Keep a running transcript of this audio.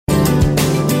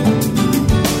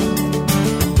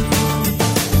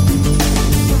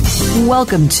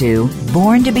Welcome to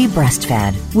Born to be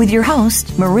Breastfed with your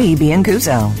host, Marie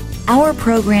Biancuzzo. Our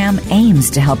program aims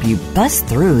to help you bust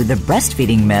through the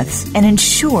breastfeeding myths and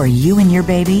ensure you and your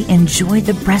baby enjoy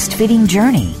the breastfeeding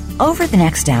journey. Over the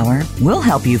next hour, we'll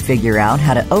help you figure out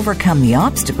how to overcome the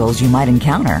obstacles you might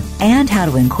encounter and how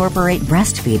to incorporate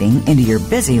breastfeeding into your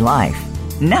busy life.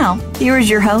 Now, here is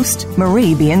your host,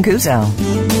 Marie Biancuzzo.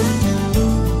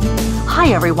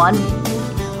 Hi, everyone.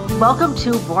 Welcome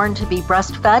to Born to be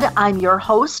Breastfed. I'm your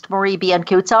host, Marie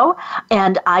Biancuzzo,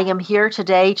 and I am here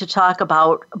today to talk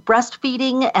about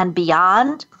breastfeeding and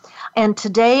beyond. And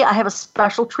today I have a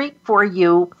special treat for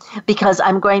you because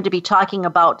I'm going to be talking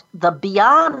about the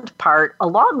beyond part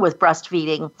along with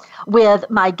breastfeeding with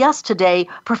my guest today,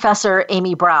 Professor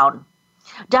Amy Brown.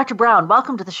 Dr. Brown,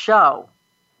 welcome to the show.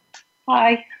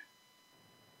 Hi.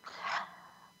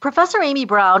 Professor Amy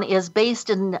Brown is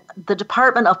based in the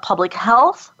Department of Public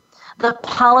Health, the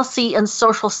Policy and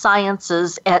Social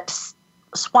Sciences at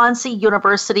Swansea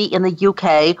University in the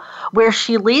UK, where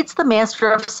she leads the Master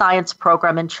of Science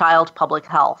program in Child Public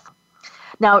Health.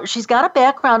 Now, she's got a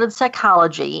background in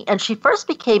psychology, and she first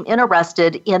became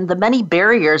interested in the many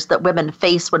barriers that women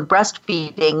face when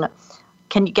breastfeeding.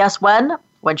 Can you guess when?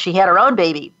 When she had her own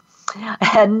baby.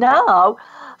 And now,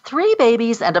 3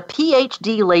 babies and a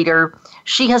PhD later,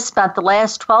 she has spent the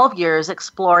last 12 years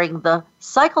exploring the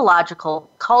psychological,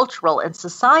 cultural, and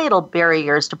societal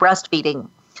barriers to breastfeeding,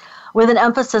 with an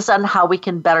emphasis on how we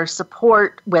can better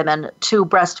support women to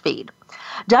breastfeed.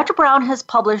 Dr. Brown has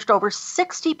published over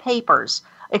 60 papers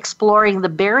exploring the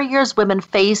barriers women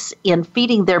face in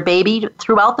feeding their baby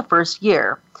throughout the first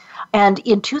year. And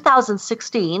in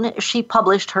 2016, she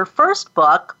published her first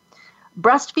book,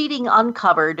 Breastfeeding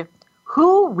Uncovered: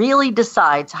 Who Really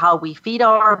Decides How We Feed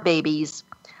Our Babies,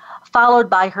 followed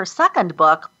by her second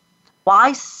book,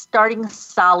 Why Starting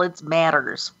Solids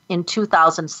Matters, in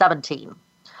 2017.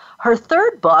 Her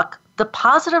third book, The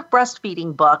Positive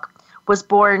Breastfeeding Book, was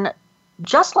born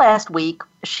just last week.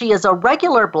 She is a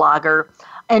regular blogger,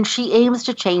 and she aims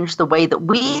to change the way that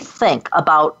we think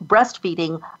about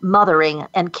breastfeeding, mothering,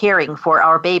 and caring for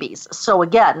our babies. So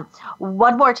again,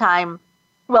 one more time,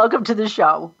 welcome to the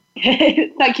show.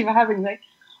 Thank you for having me.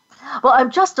 Well, I'm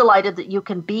just delighted that you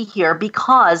can be here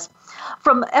because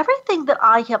from everything that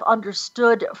I have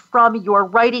understood from your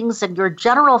writings and your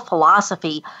general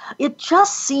philosophy, it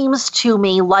just seems to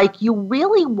me like you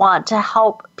really want to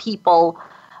help people,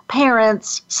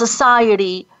 parents,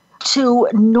 society, to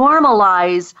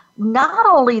normalize not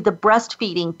only the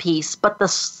breastfeeding piece, but the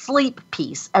sleep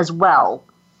piece as well.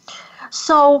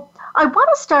 So I want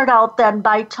to start out then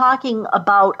by talking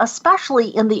about, especially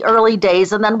in the early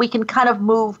days, and then we can kind of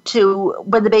move to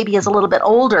when the baby is a little bit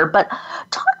older, but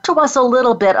talk to us a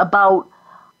little bit about,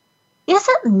 is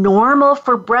it normal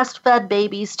for breastfed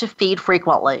babies to feed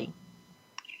frequently?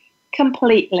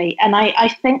 Completely. And I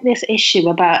think this issue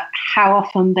about how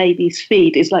often babies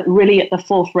feed is like really at the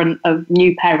forefront of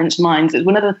new parents' minds. It's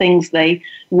one of the things they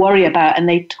worry about and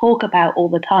they talk about all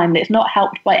the time. It's not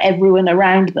helped by everyone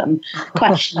around them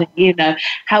questioning,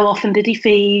 how often did he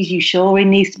feed? You sure he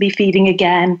needs to be feeding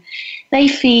again? They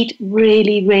feed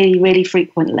really, really, really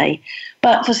frequently.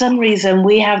 But for some reason,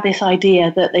 we have this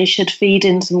idea that they should feed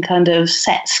in some kind of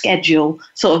set schedule,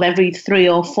 sort of every 3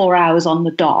 or 4 hours on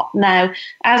the dot. Now,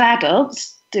 as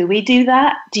adults, do we do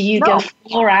that? Do you go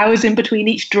 4 hours in between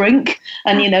each drink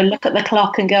and, look at the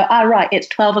clock and go, right, it's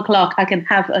 12 o'clock, I can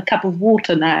have a cup of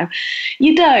water now?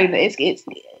 You don't. It's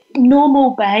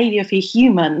normal behavior for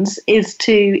humans is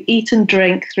to eat and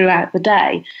drink throughout the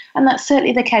day. And that's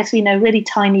certainly the case. We know really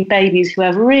tiny babies who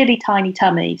have really tiny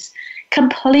tummies.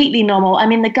 Completely normal. I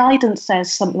mean, the guidance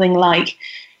says something like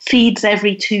feeds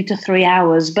every 2 to 3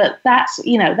 hours, but that's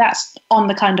on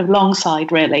the kind of long side,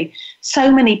 really.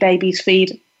 So many babies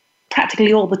feed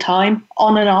practically all the time,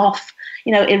 on and off,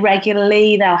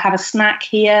 irregularly. They'll have a snack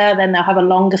here, then they'll have a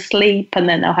longer sleep, and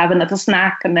then they'll have another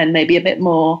snack, and then maybe a bit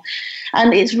more.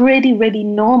 And it's really, really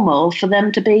normal for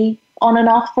them to be on and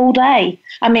off all day.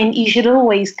 I mean, you should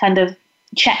always kind of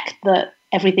check that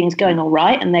everything's going all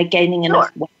right and they're gaining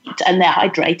enough weight and they're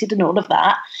hydrated and all of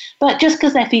that. But just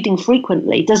because they're feeding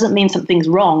frequently doesn't mean something's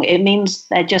wrong. It means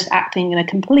they're just acting in a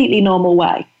completely normal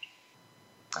way.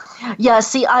 Yeah,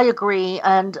 see, I agree.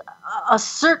 And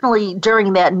certainly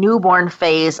during that newborn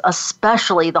phase,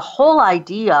 especially, the whole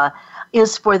idea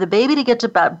is for the baby to get to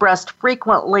breast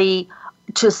frequently,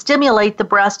 to stimulate the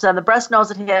breast, and the breast knows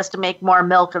that it has to make more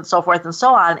milk and so forth and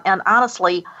so on. And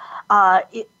honestly,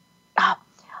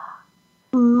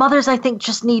 mothers, I think,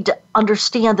 just need to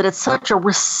understand that it's such a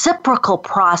reciprocal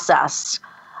process.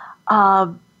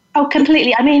 Oh,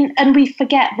 completely. I mean, and we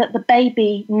forget that the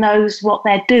baby knows what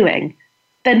they're doing.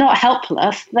 they're not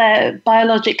helpless. They're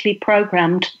biologically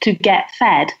programmed to get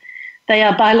fed. They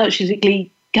are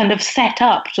biologically kind of set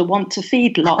up to want to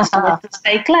feed lots to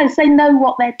stay close. They know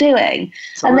what they're doing.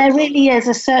 So and there really is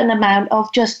a certain amount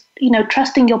of just,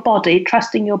 trusting your body,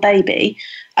 trusting your baby,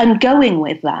 and going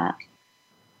with that.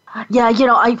 Yeah,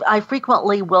 I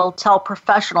frequently will tell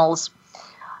professionals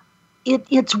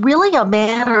it's really a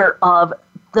matter of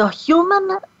the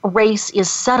human race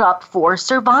is set up for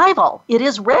survival. It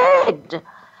is rigged.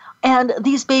 And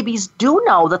these babies do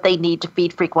know that they need to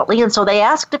feed frequently, and so they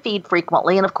ask to feed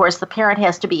frequently, and of course the parent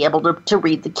has to be able to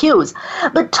read the cues.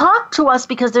 But talk to us,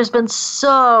 because there's been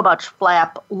so much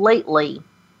flap lately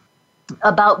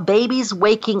about babies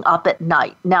waking up at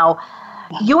night. Now,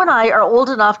 you and I are old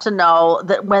enough to know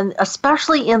that when,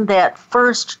 especially in that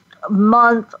first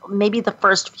month, maybe the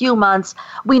first few months,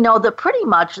 we know that pretty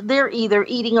much they're either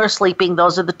eating or sleeping.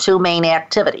 Those are the two main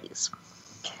activities.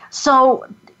 So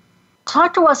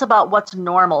talk to us about what's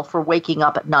normal for waking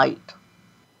up at night.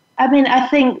 I mean, I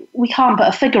think we can't put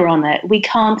a figure on it. We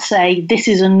can't say this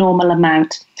is a normal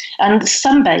amount. And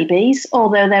some babies,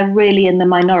 although they're really in the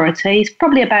minority,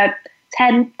 probably about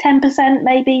 10%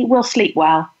 maybe, will sleep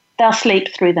well. They'll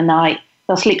sleep through the night.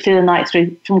 They'll sleep through the night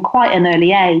from quite an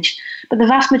early age. But the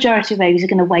vast majority of babies are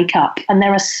going to wake up, and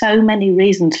there are so many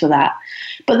reasons for that.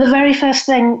 But the very first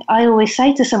thing I always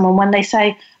say to someone when they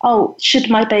say, oh, should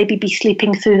my baby be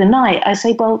sleeping through the night? I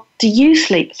say, well, do you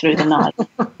sleep through the night?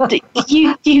 do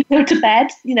you go to bed,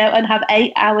 and have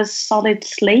 8 hours solid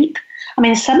sleep? I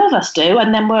mean, some of us do,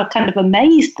 and then we're kind of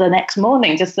amazed the next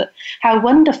morning just at how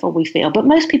wonderful we feel. But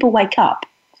most people wake up.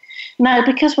 Now,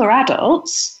 because we're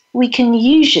adults, we can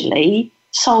usually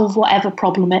solve whatever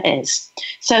problem it is.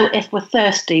 So if we're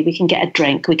thirsty, we can get a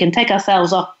drink. We can take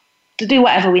ourselves off to do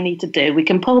whatever we need to do. We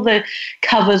can pull the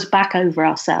covers back over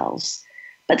ourselves.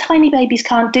 But tiny babies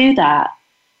can't do that.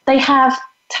 They have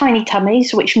tiny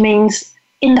tummies, which means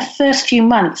in the first few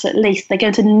months at least, they're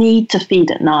going to need to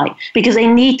feed at night because they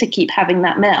need to keep having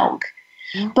that milk.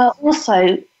 But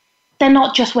also, they're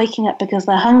not just waking up because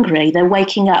they're hungry. They're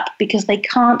waking up because they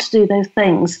can't do those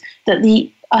things that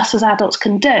us as adults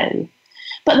can do.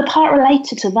 But the part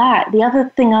related to that, the other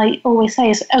thing I always say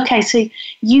is, okay, so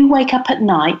you wake up at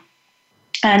night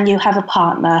and you have a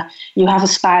partner, you have a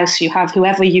spouse, you have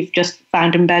whoever you've just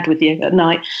found in bed with you at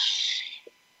night.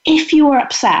 If you were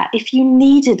upset, if you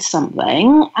needed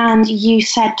something and you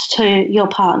said to your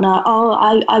partner,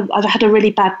 oh, I've had a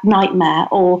really bad nightmare,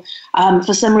 or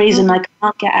for some reason I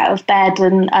can't get out of bed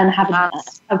and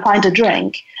find a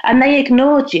drink, and they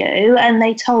ignored you and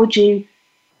they told you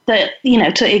that,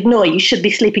 to ignore, you should be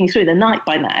sleeping through the night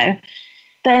by now,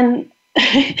 then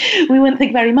we wouldn't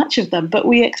think very much of them. But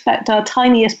we expect our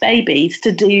tiniest babies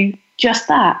to do just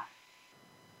that.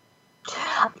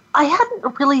 I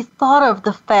hadn't really thought of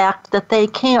the fact that they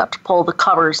can't pull the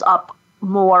covers up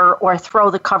more or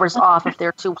throw the covers off if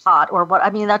they're too hot or what.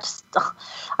 I mean, I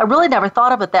really never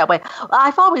thought of it that way.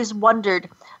 I've always wondered,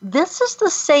 this is the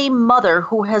same mother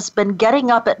who has been getting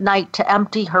up at night to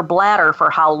empty her bladder for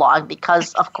how long?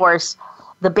 Because, of course,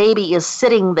 the baby is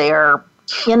sitting there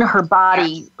in her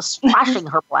body, splashing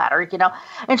her bladder,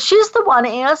 and she's the one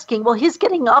asking, well, he's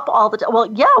getting up all the time.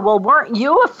 Well, yeah, weren't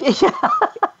you?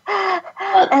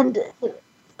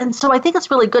 And so I think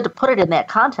it's really good to put it in that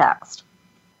context.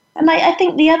 And I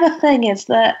think the other thing is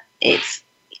that it's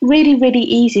really, really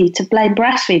easy to blame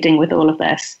breastfeeding with all of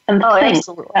this. And think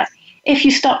absolutely. That if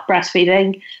you stop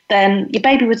breastfeeding, then your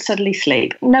baby would suddenly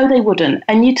sleep. No, they wouldn't.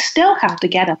 And you'd still have to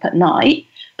get up at night,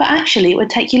 but actually it would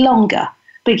take you longer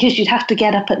because you'd have to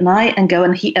get up at night and go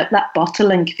and heat up that bottle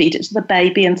and feed it to the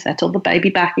baby and settle the baby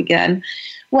back again.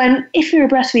 When if you're a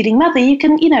breastfeeding mother, you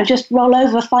can, just roll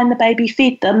over, find the baby,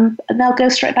 feed them, and they'll go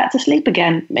straight back to sleep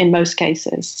again in most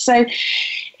cases. So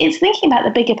it's thinking about the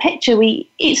bigger picture.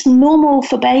 It's normal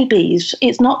for babies.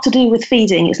 It's not to do with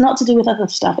feeding. It's not to do with other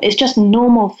stuff. It's just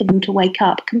normal for them to wake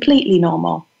up, completely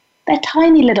normal. They're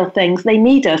tiny little things. They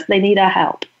need us. They need our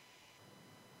help.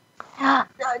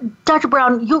 Dr.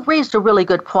 Brown, you raised a really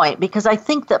good point, because I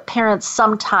think that parents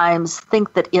sometimes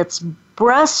think that it's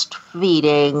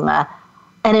breastfeeding.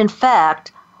 And in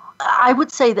fact, I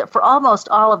would say that for almost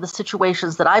all of the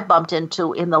situations that I've bumped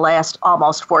into in the last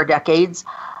almost 4 decades,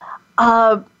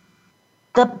 the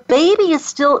baby is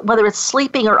still, whether it's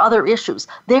sleeping or other issues,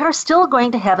 they are still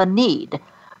going to have a need.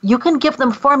 You can give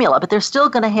them formula, but they're still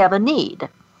going to have a need.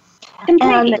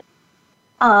 Completely. And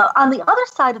on the other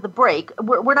side of the break,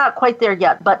 we're not quite there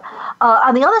yet, but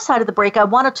on the other side of the break, I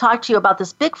want to talk to you about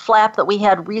this big flap that we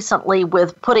had recently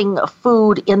with putting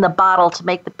food in the bottle to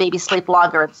make the baby sleep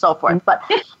longer and so forth. But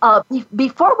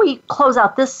before we close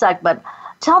out this segment,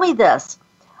 tell me this.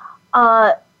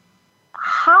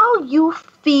 how you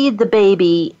feed the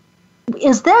baby,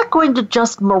 is that going to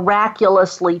just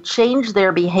miraculously change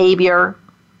their behavior?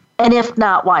 And if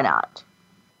not, why not?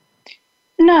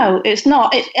 No, it's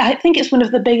not. I think it's one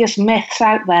of the biggest myths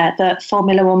out there that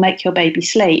formula will make your baby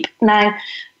sleep. Now,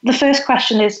 the first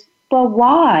question is, well,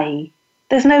 why?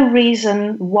 There's no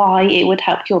reason why it would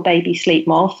help your baby sleep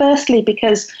more. Firstly,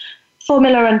 because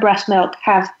formula and breast milk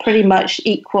have pretty much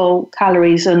equal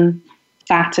calories and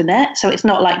fat in it, so it's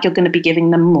not like you're going to be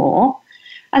giving them more.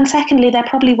 And secondly, they're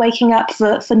probably waking up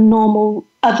for normal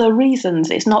other reasons.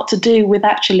 It's not to do with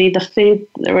actually the food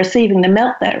they're receiving, the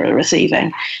milk they're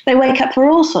receiving. They wake up for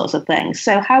all sorts of things.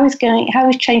 So how is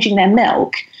changing their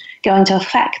milk going to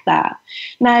affect that?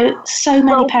 Now, so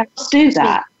many parents do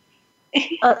that.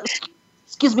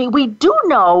 Excuse me, we do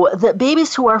know that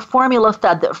babies who are formula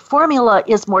fed, that formula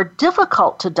is more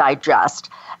difficult to digest.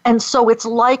 And so it's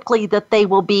likely that they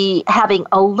will be having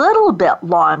a little bit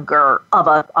longer of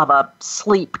a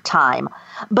sleep time.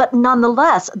 But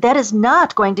nonetheless, that is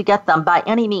not going to get them by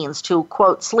any means to,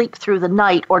 quote, sleep through the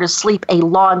night or to sleep a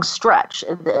long stretch.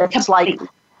 It's like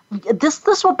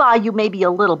this will buy you maybe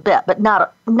a little bit, but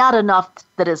not enough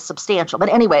that is substantial. But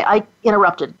anyway, I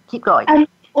interrupted. Keep going.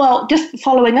 Well, just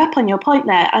following up on your point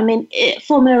there, I mean,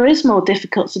 formula is more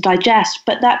difficult to digest,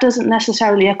 but that doesn't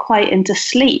necessarily equate into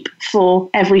sleep for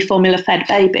every formula-fed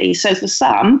baby. So for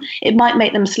some, it might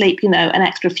make them sleep, an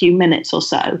extra few minutes or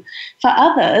so. For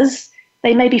others,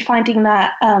 they may be finding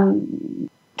that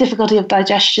difficulty of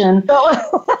digestion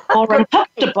or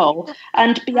uncomfortable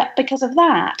and be up because of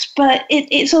that. But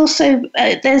it's also,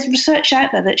 there's research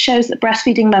out there that shows that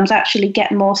breastfeeding mums actually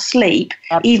get more sleep,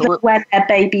 even when their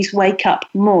babies wake up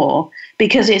more,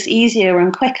 because it's easier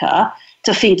and quicker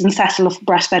to feed and settle a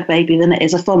breastfed baby than it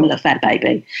is a formula-fed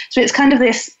baby. So it's kind of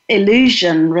this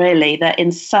illusion, really, that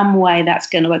in some way that's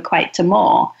going to equate to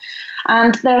more.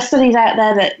 And there are studies out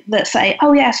there that say,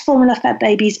 oh yes, formula-fed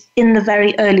babies in the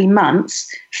very early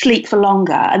months sleep for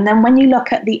longer. And then when you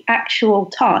look at the actual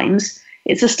times,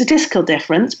 it's a statistical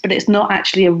difference, but it's not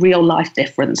actually a real-life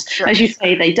difference. Sure. As you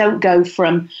say, they don't go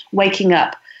from waking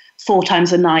up 4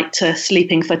 times a night to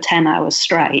sleeping for 10 hours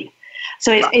straight.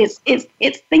 So it's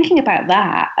thinking about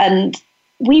that. And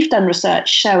we've done research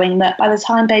showing that by the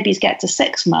time babies get to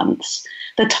 6 months,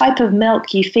 the type of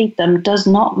milk you feed them does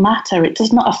not matter. It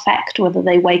does not affect whether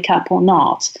they wake up or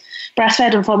not.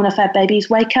 Breastfed and formula-fed babies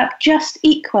wake up just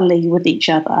equally with each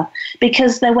other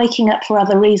because they're waking up for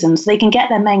other reasons. They can get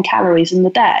their main calories in the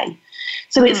day.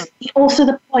 So it's also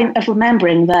the point of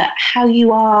remembering that how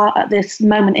you are at this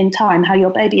moment in time, how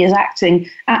your baby is acting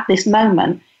at this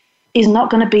moment, is not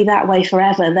going to be that way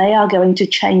forever. They are going to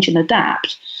change and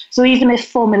adapt. So even if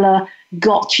formula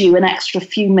got you an extra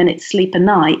few minutes sleep a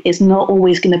night, it's not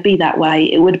always going to be that way.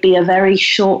 It would be a very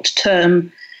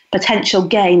short-term potential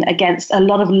gain against a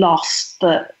lot of loss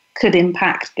that could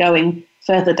impact going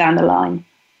further down the line.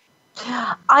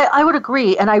 I would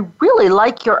agree, and I really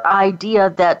like your idea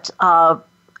that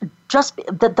just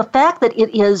that the fact that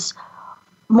it is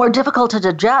more difficult to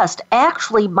digest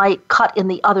actually might cut in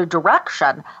the other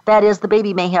direction. That is, the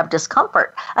baby may have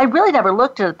discomfort. I really never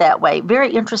looked at it that way.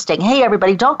 Very interesting. Hey,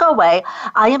 everybody, don't go away.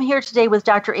 I am here today with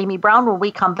Dr. Amy Brown. When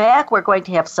we come back, we're going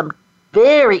to have some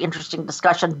very interesting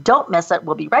discussion. Don't miss it.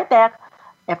 We'll be right back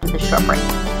after this short break.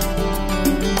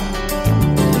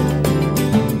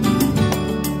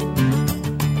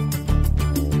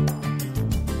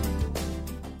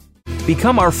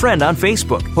 Become our friend on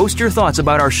Facebook. Post your thoughts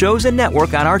about our shows and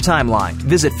network on our timeline.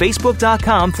 Visit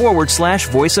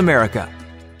Facebook.com/Voice America.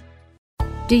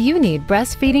 Do you need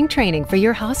breastfeeding training for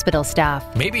your hospital staff?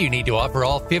 Maybe you need to offer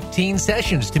all 15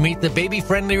 sessions to meet the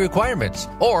baby-friendly requirements.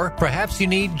 Or perhaps you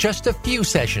need just a few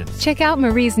sessions. Check out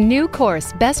Marie's new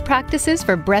course, Best Practices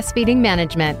for Breastfeeding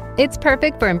Management. It's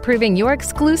perfect for improving your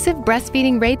exclusive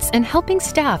breastfeeding rates and helping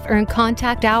staff earn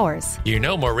contact hours. You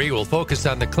know Marie will focus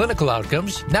on the clinical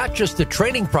outcomes, not just the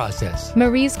training process.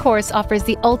 Marie's course offers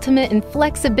the ultimate in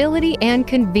flexibility and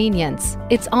convenience.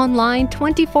 It's online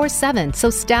 24/7, so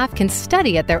staff can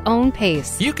study at their own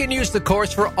pace. You can use the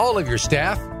course for all of your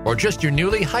staff or just your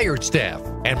newly hired staff.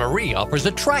 And Marie offers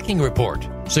a tracking report,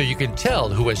 so you can tell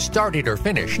who has started or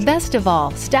finished. Best of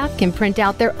all, staff can print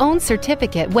out their own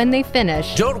certificate when they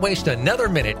finish. Don't waste another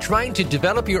minute trying to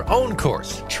develop your own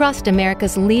course. Trust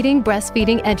America's leading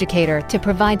breastfeeding educator to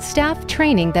provide staff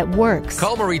training that works.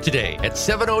 Call Marie today at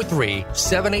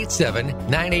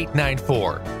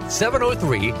 703-787-9894.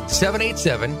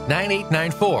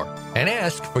 703-787-9894 and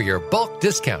ask for your bulk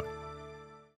discount.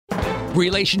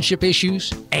 Relationship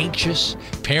issues? Anxious?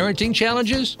 Parenting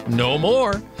challenges? No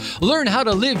more. Learn how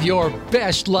to live your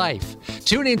best life.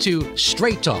 Tune into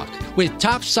Straight Talk with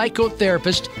top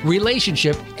psychotherapist,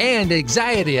 relationship, and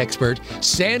anxiety expert,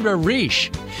 Sandra Reish.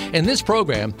 In this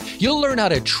program, you'll learn how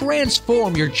to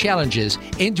transform your challenges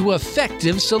into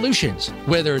effective solutions,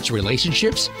 whether it's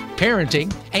relationships,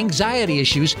 parenting, anxiety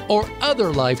issues, or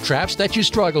other life traps that you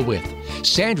struggle with.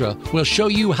 Sandra will show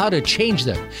you how to change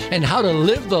them and how to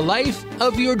live the life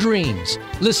of your dreams.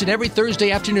 Listen every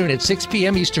Thursday afternoon at 6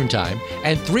 p.m. Eastern Time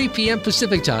and 3 p.m.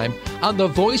 Pacific Time on the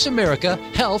Voice America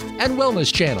Health and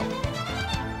Wellness Channel.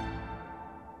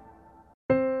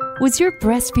 Was your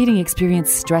breastfeeding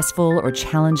experience stressful or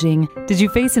challenging? Did you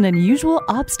face an unusual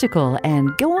obstacle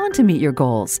and go on to meet your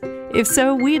goals? If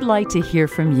so, we'd like to hear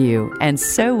from you, and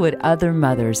so would other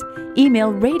mothers.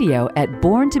 Email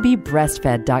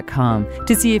radio@borntobebreastfed.com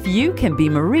to see if you can be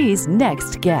Marie's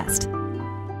next guest.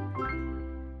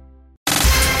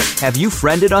 Have you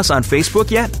friended us on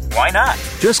Facebook yet? Why not?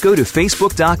 Just go to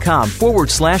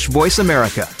facebook.com/Voice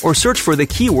America or search for the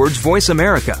keywords Voice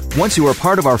America. Once you are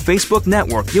part of our Facebook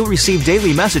network, you'll receive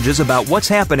daily messages about what's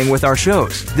happening with our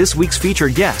shows, this week's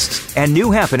featured guests, and new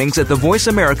happenings at the Voice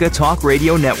America Talk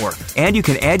Radio Network. And you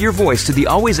can add your voice to the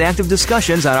always active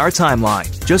discussions on our timeline.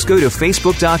 Just go to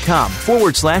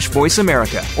facebook.com/Voice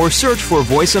America or search for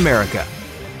Voice America.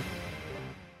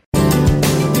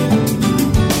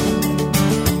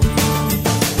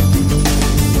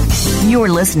 You're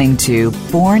listening to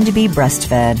Born to be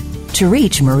Breastfed. To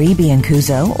reach Marie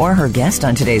Biancuzzo or her guest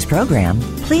on today's program,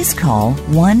 please call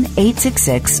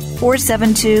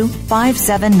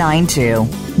 1-866-472-5792.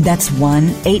 That's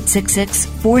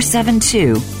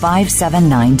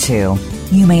 1-866-472-5792.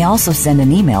 You may also send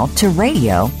an email to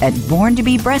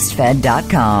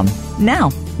radio@borntobebreastfed.com.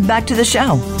 Now, back to the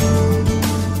show.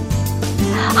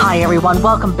 Hi, everyone.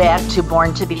 Welcome back to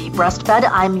Born to be Breastfed.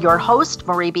 I'm your host,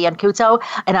 Marie Biancuzzo,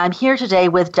 and I'm here today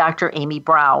with Dr. Amy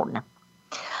Brown.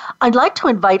 I'd like to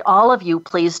invite all of you,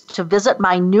 please, to visit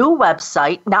my new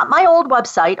website, not my old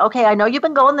website. Okay, I know you've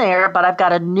been going there, but I've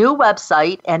got a new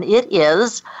website, and it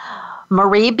is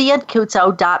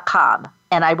mariebiancuzzo.com.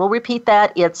 And I will repeat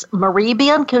that. It's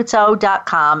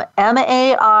mariebiancuzzo.com,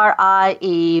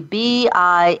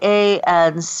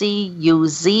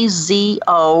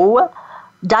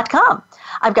 mariebiancuzzo.com.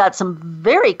 I've got some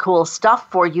very cool stuff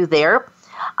for you there.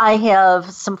 I have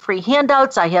some free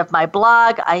handouts. I have my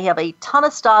blog. I have a ton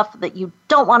of stuff that you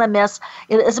don't want to miss.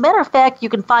 As a matter of fact, you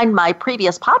can find my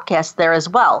previous podcast there as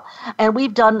well. And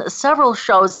we've done several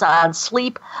shows on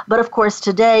sleep. But of course,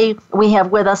 today we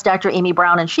have with us Dr. Amy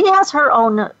Brown, and she has her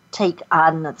own take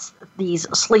on these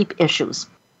sleep issues.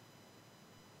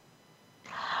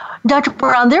 Dr.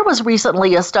 Brown, there was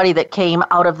recently a study that came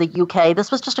out of the UK.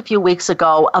 This was just a few weeks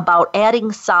ago about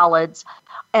adding solids.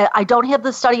 I don't have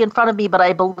the study in front of me, but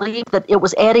I believe that it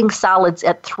was adding solids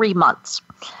at 3 months.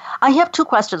 I have two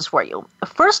questions for you.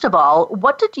 First of all,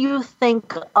 what did you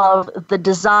think of the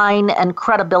design and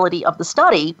credibility of the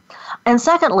study? And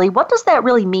secondly, what does that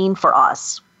really mean for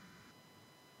us?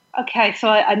 Okay, so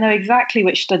I know exactly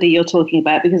which study you're talking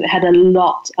about because it had a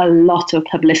lot of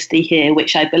publicity here,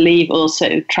 which I believe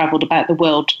also traveled about the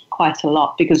world quite a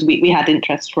lot because we had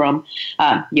interest from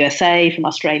USA, from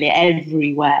Australia,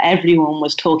 everywhere. Everyone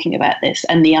was talking about this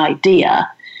and the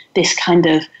idea, this kind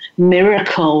of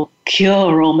miracle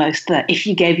cure almost, that if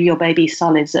you gave your baby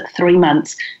solids at 3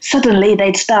 months, suddenly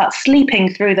they'd start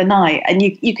sleeping through the night. And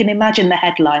you can imagine the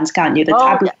headlines, can't you? The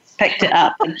tablets picked it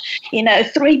up and,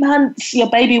 3 months, your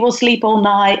baby will sleep all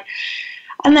night.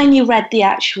 And then you read the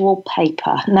actual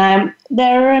paper. Now,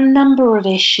 there are a number of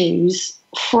issues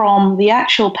from the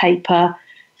actual paper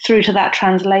through to that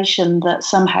translation that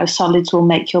somehow solids will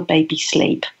make your baby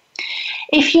sleep.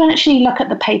 If you actually look at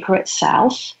the paper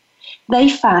itself, they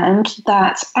found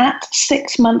that at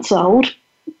 6 months old,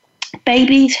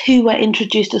 babies who were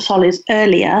introduced to solids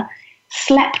earlier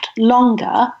slept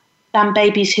longer than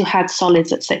babies who had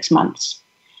solids at 6 months.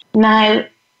 Now,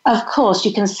 of course,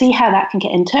 you can see how that can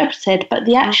get interpreted, but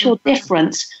the actual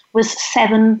difference was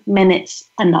 7 minutes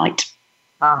a night.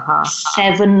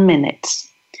 7 minutes.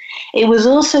 It was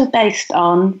also based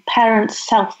on parents'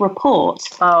 self-reports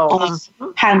of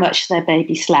how much their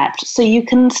baby slept. So you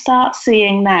can start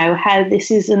seeing now how this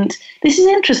is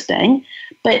interesting,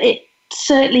 but it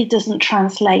certainly doesn't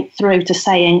translate through to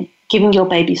saying giving your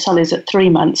baby solids at 3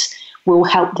 months will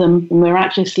help them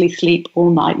miraculously sleep all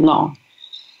night long.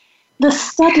 The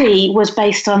study was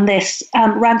based on this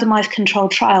randomized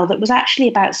controlled trial that was actually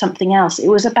about something else. It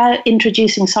was about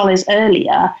introducing solids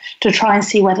earlier to try and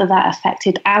see whether that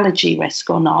affected allergy risk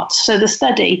or not. So the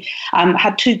study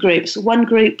had two groups. One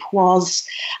group was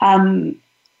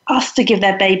asked to give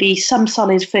their baby some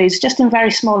solid foods, just in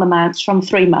very small amounts from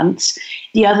 3 months.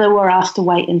 The other were asked to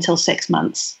wait until 6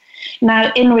 months.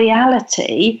 Now, in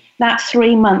reality, that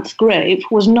 3-month group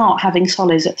was not having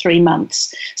solids at 3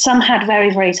 months. Some had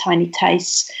very, very tiny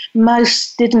tastes.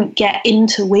 Most didn't get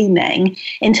into weaning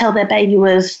until their baby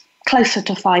was closer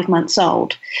to 5 months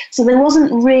old. So there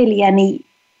wasn't really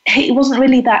it wasn't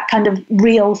really that kind of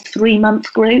real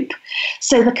 3-month group.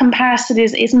 So the comparison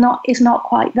is not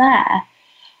quite there.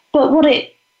 But what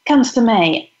it comes to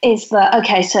me is that,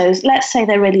 okay, so let's say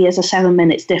there really is a 7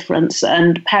 minutes difference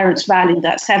and parents value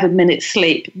that 7 minutes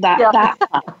sleep that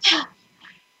much.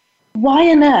 Why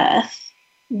on earth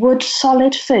would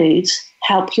solid foods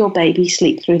help your baby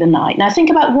sleep through the night? Now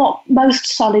think about what most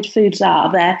solid foods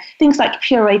are. They're things like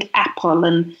pureed apple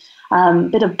and a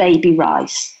bit of baby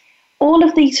rice. All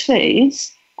of these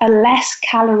foods are less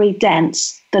calorie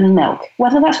dense than milk,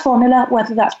 whether that's formula,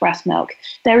 whether that's breast milk.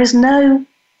 There is no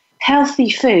healthy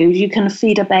food you can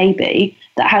feed a baby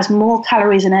that has more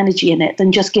calories and energy in it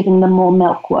than just giving them more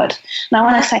milk would. Now,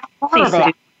 when I say healthy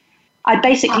food, I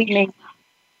basically mean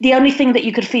the only thing that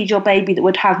you could feed your baby that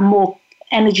would have more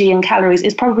energy and calories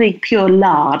is probably pure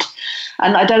lard.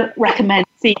 And I don't recommend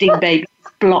feeding babies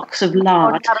blocks of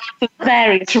lard for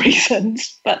various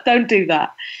reasons, but don't do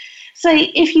that. So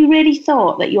if you really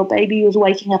thought that your baby was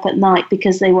waking up at night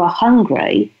because they were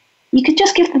hungry, you could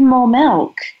just give them more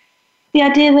milk. The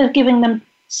idea of giving them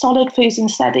solid foods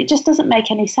instead, it just doesn't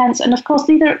make any sense. And of course,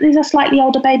 these are slightly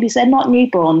older babies. They're not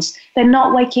newborns. They're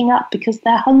not waking up because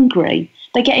they're hungry.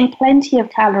 They're getting plenty of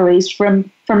calories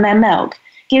from their milk.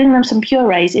 Giving them some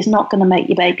purees is not going to make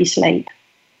your baby sleep.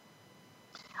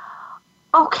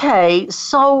 Okay,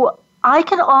 so I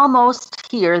can almost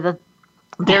hear that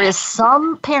there is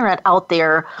some parent out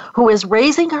there who is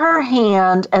raising her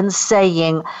hand and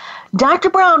saying, Dr.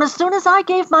 Brown, as soon as I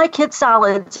gave my kid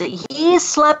solids, he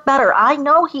slept better. I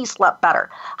know he slept better.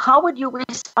 How would you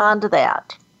respond to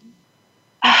that?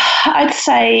 I'd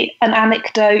say an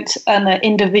anecdote and an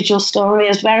individual story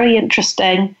is very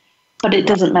interesting, but it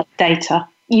doesn't make data.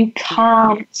 You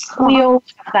can't. We all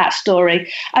have that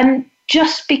story. And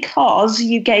just because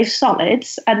you gave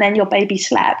solids and then your baby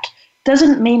slept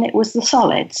doesn't mean it was the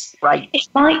solids. Right. It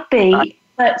might be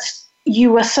that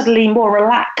you were suddenly more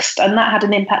relaxed and that had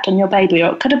an impact on your baby,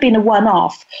 or it could have been a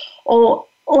one-off, or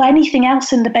anything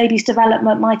else in the baby's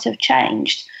development might have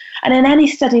changed. And in any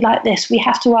study like this, we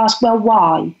have to ask, well,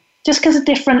 why? Just because a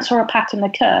difference or a pattern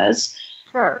occurs,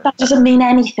 that doesn't mean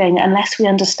anything unless we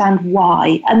understand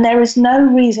why. And there is no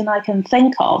reason I can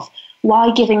think of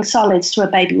why giving solids to a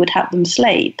baby would help them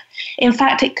sleep. In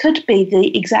fact, it could be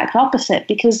the exact opposite,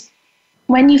 because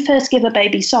when you first give a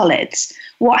baby solids,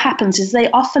 what happens is they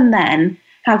often then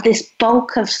have this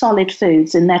bulk of solid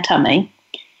foods in their tummy,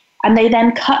 and they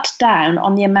then cut down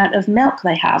on the amount of milk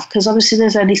they have, because obviously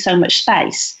there's only so much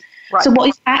space. Right. So what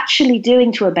it's actually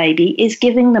doing to a baby is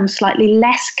giving them slightly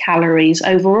less calories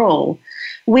overall.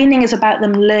 Weaning is about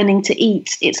them learning to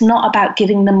eat. It's not about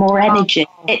giving them more energy.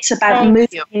 It's about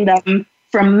moving them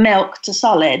from milk to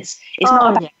solids. It's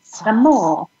not about giving them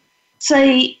more. So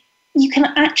you can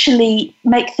actually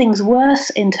make things worse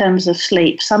in terms of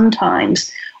sleep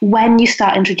sometimes when you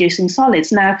start introducing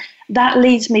solids. Now, that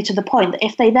leads me to the point that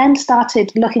if they then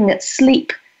started looking at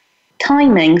sleep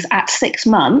timings at 6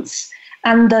 months,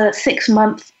 and the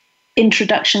 6-month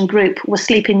introduction group was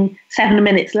sleeping 7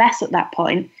 minutes less at that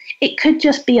point, it could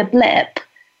just be a blip,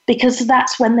 because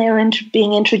that's when they're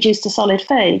being introduced to solid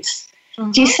foods.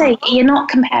 Mm-hmm. Do you see? You're not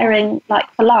comparing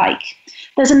like for like.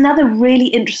 There's another really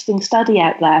interesting study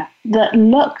out there that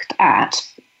looked at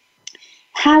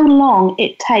how long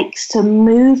it takes to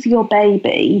move your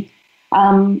baby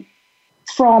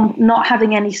from not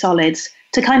having any solids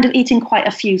to kind of eating quite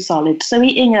a few solids, so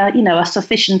eating a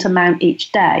sufficient amount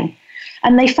each day.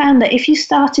 And they found that if you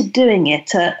started doing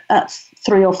it at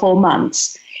 3 or 4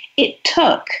 months, it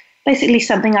took basically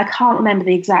something, I can't remember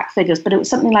the exact figures, but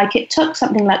it took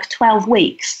something like 12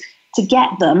 weeks to get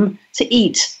them to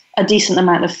eat a decent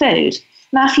amount of food.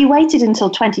 Now, if you waited until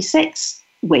 26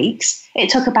 weeks, it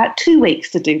took about 2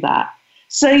 weeks to do that.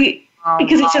 So,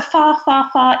 because it's a far, far,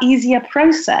 far easier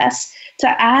process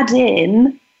to add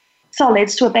in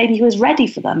solids to a baby who is ready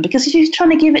for them. Because if you're trying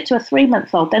to give it to a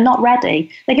 3-month-old, they're not ready.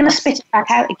 They're going to spit it back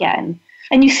out again.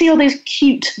 And you see all those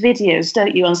cute videos,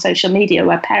 don't you, on social media,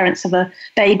 where parents have a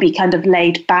baby kind of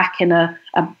laid back in a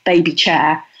baby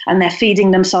chair, and they're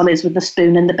feeding them solids with the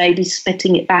spoon and the baby's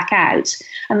spitting it back out.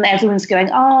 And everyone's going,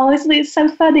 oh, isn't it so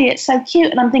funny? It's so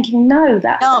cute. And I'm thinking, no,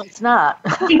 it's not.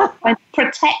 trying to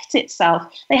protect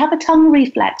itself. They have a tongue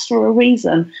reflex for a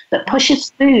reason that pushes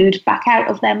food back out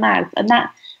of their mouth. And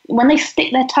that, when they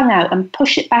stick their tongue out and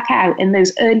push it back out in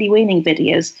those early weaning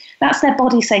videos, that's their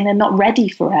body saying they're not ready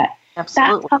for it.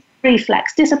 Absolutely. That tongue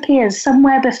reflex disappears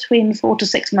somewhere between 4 to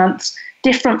 6 months,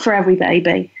 different for every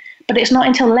baby. But it's not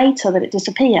until later that it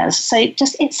disappears. So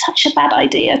it's such a bad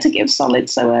idea to give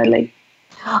solids so early.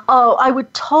 Oh, I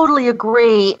would totally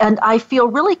agree. And I feel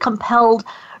really compelled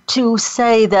to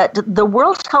say that the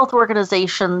World Health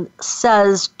Organization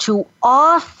says to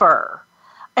offer,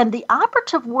 and the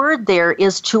operative word there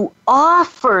is to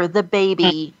offer the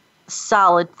baby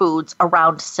solid foods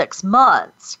around 6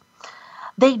 months.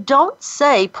 They don't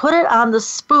say put it on the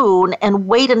spoon and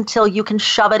wait until you can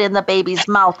shove it in the baby's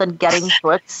mouth and getting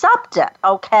to accept it,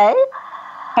 okay?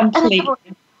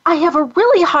 Completely. I have a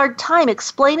really hard time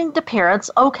explaining to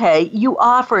parents, okay, you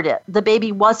offered it. The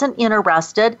baby wasn't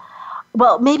interested.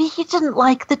 Well, maybe he didn't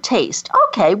like the taste.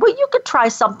 Okay, well, you could try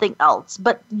something else.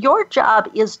 But your job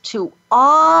is to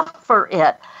offer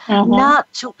it,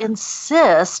 not to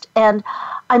insist. And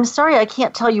I'm sorry, I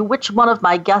can't tell you which one of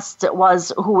my guests it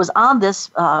was who was on this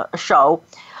show,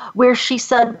 where she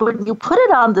said, when you put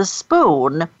it on the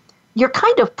spoon, you're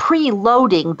kind of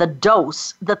preloading the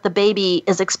dose that the baby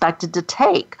is expected to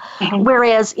take.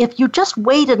 Whereas if you just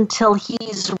wait until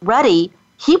he's ready,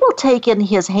 he will take in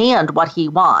his hand what he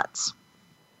wants.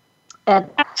 And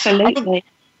absolutely.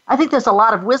 I think there's a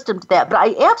lot of wisdom to that, but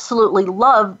I absolutely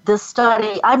love this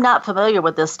study. I'm not familiar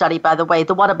with this study, by the way,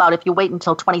 the one about if you wait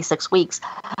until 26 weeks,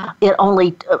 it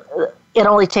only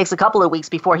takes a couple of weeks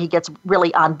before he gets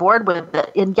really on board with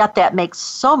it, and yet that makes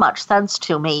so much sense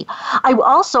to me. I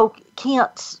also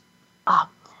can't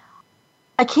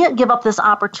give up this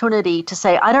opportunity to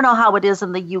say, I don't know how it is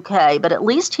in the UK, but at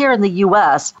least here in the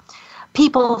US,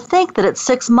 people think that at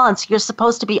 6 months you're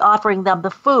supposed to be offering them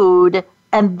the food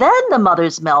and then the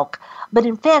mother's milk. But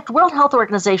in fact, World Health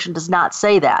Organization does not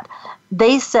say that.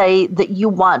 They say that you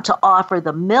want to offer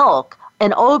the milk,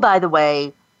 and oh, by the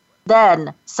way,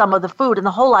 then some of the food. And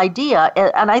the whole idea,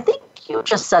 and I think you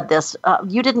just said this,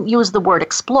 you didn't use the word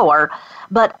explore,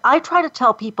 but I try to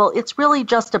tell people it's really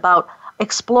just about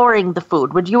exploring the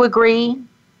food. Would you agree?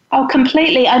 Oh,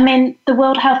 completely. I mean, the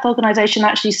World Health Organization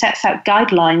actually sets out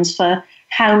guidelines for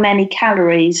how many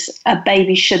calories a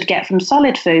baby should get from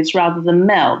solid foods rather than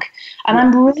milk. And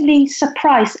I'm really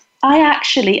surprised. I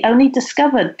actually only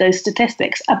discovered those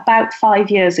statistics about 5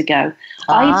 years ago.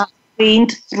 I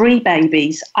weaned 3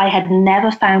 babies. I had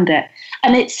never found it.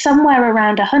 And it's somewhere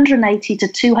around 180 to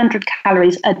 200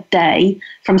 calories a day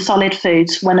from solid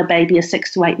foods when a baby is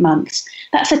 6 to 8 months.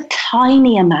 That's a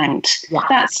tiny amount.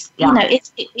 That's, you know,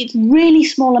 it's really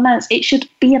small amounts. It should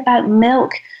be about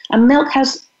milk. And milk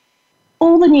has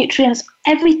all the nutrients,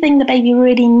 everything the baby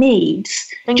really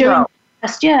needs during the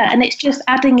first year. And it's just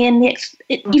adding in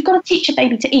you've got to teach a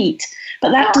baby to eat, but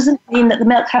that doesn't mean that the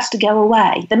milk has to go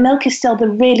away. The milk is still the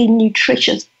really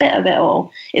nutritious bit of it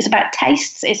all. It's about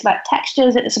tastes, it's about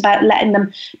textures, it's about letting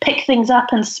them pick things up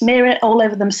and smear it all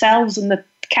over themselves and the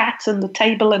cat and the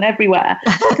table and everywhere.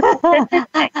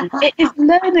 It is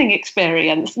learning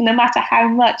experience, no matter how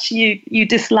much you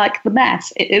dislike the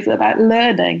mess. It is about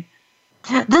learning.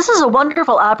 This is a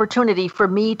wonderful opportunity for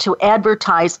me to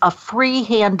advertise a free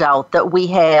handout that we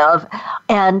have,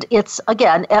 and it's,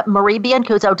 again, at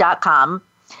mariebiancuso.com.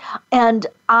 And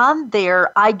on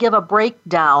there, I give a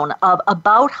breakdown of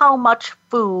about how much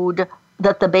food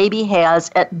that the baby has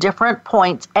at different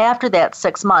points after that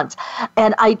 6 months.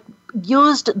 And I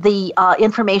used the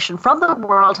information from the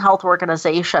World Health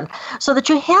Organization so that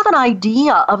you have an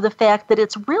idea of the fact that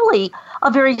it's really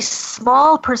a very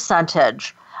small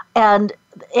percentage. And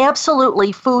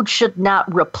absolutely, food should not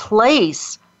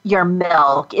replace your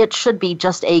milk. It should be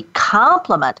just a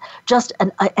complement, just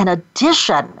an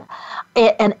addition,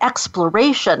 an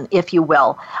exploration, if you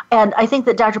will. And I think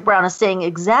that Dr. Brown is saying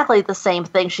exactly the same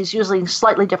thing. She's using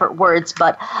slightly different words,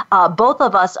 but both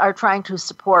of us are trying to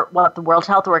support what the World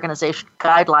Health Organization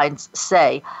guidelines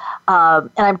say. And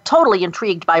I'm totally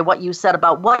intrigued by what you said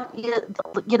about what,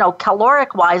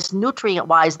 caloric-wise,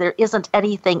 nutrient-wise, there isn't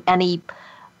anything any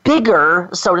bigger,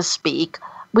 so to speak.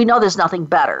 We know there's nothing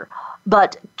better.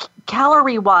 But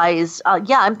calorie-wise,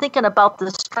 I'm thinking about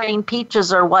the strained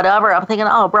peaches or whatever. I'm thinking,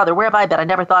 oh, brother, where have I been? I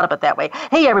never thought of it that way.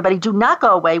 Hey, everybody, do not go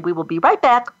away. We will be right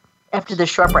back after this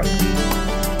short break.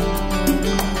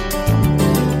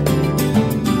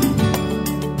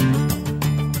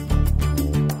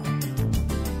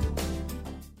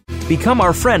 Become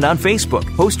our friend on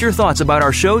Facebook. Post your thoughts about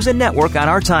our shows and network on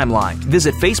our timeline.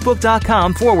 Visit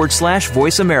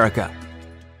facebook.com/Voice America.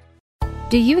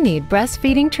 Do you need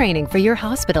breastfeeding training for your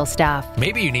hospital staff?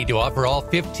 Maybe you need to offer all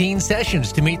 15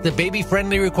 sessions to meet the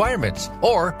baby-friendly requirements.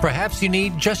 Or perhaps you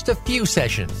need just a few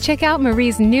sessions. Check out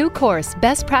Marie's new course,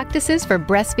 Best Practices for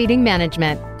Breastfeeding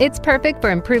Management. It's perfect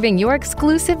for improving your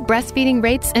exclusive breastfeeding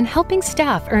rates and helping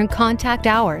staff earn contact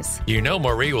hours. You know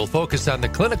Marie will focus on the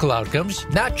clinical outcomes,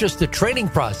 not just the training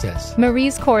process.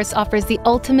 Marie's course offers the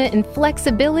ultimate in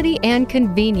flexibility and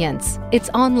convenience. It's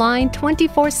online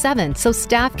 24/7, so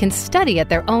staff can study at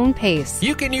their own pace.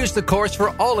 You can use the course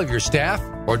for all of your staff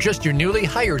or just your newly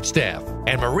hired staff.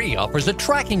 And Marie offers a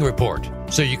tracking report,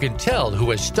 so you can tell who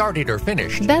has started or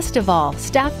finished. Best of all,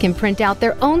 staff can print out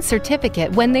their own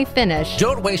certificate when they finish.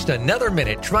 Don't waste another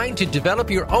minute trying to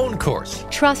develop your own course.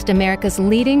 Trust America's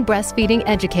leading breastfeeding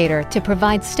educator to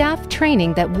provide staff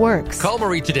training that works. Call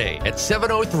Marie today at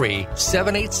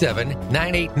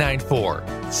 703-787-9894.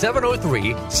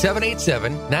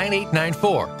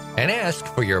 703-787-9894 and ask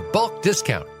for your bulk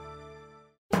discount.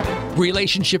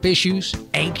 Relationship issues?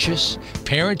 Anxious?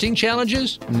 Parenting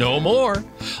challenges? No more.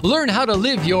 Learn how to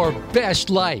live your best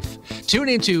life. Tune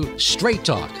into Straight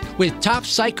Talk with top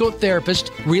psychotherapist,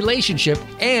 relationship,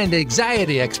 and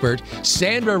anxiety expert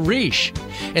Sandra Reish.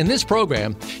 In this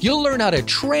program, you'll learn how to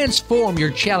transform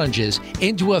your challenges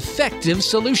into effective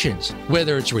solutions,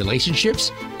 whether it's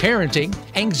relationships, parenting,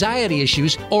 anxiety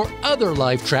issues, or other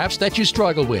life traps that you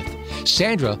struggle with.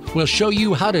 Sandra will show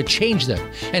you how to change them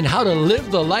and how to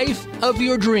live the life of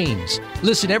your dreams.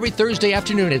 Listen every Thursday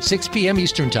afternoon at 6 p.m.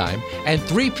 Eastern Time and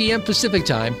 3 p.m. Pacific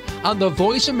Time on the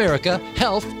Voice America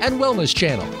Health and Wellness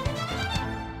Channel.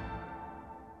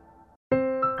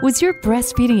 Was your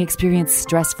breastfeeding experience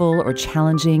stressful or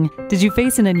challenging? Did you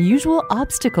face an unusual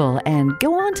obstacle and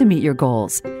go on to meet your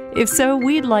goals? If so,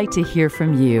 we'd like to hear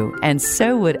from you, and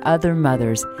so would other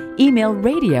mothers. Email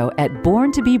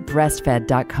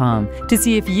radio@borntobebreastfed.com to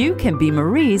see if you can be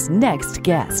Marie's next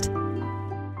guest.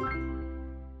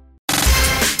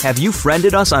 Have you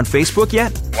friended us on Facebook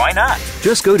yet? Why not?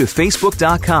 Just go to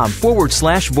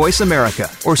facebook.com/Voice America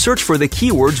or search for the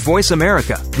keywords Voice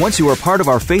America. Once you are part of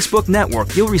our Facebook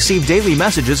network, you'll receive daily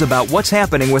messages about what's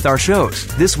happening with our shows,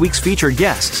 this week's featured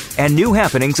guests, and new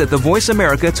happenings at the Voice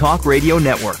America Talk Radio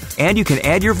Network. And you can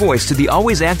add your voice to the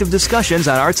always active discussions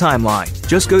on our timeline.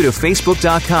 Just go to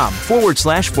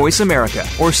facebook.com/Voice America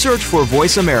or search for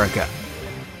Voice America.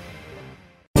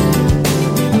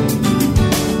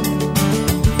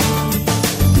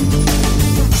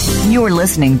 You're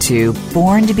listening to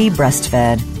Born to be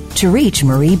Breastfed. To reach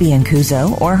Marie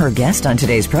Biancuzzo or her guest on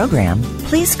today's program,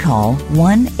 please call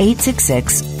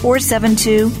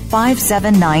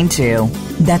 1-866-472-5792.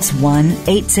 That's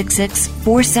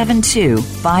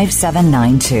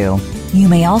 1-866-472-5792. You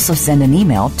may also send an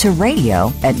email to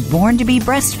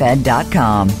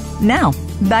radio@borntobebreastfed.com. Now,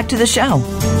 back to the show.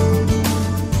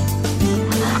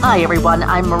 Hi, everyone.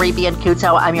 I'm Marie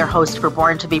Biancuzzo. I'm your host for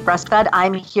Born to be Breastfed.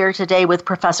 I'm here today with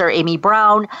Professor Amy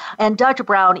Brown, and Dr.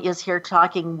 Brown is here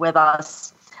talking with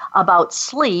us about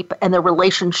sleep and the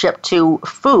relationship to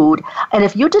food. And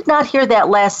if you did not hear that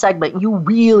last segment, you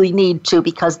really need to,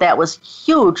 because that was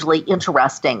hugely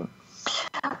interesting.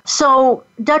 So,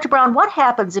 Dr. Brown, what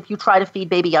happens if you try to feed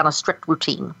baby on a strict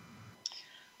routine?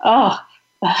 Oh,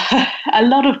 a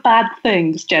lot of bad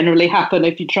things generally happen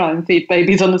if you try and feed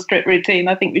babies on a strict routine,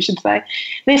 I think we should say.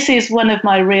 This is one of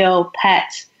my real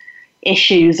pet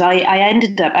issues. I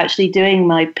ended up actually doing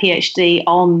my PhD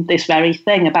on this very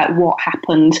thing about what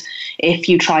happened if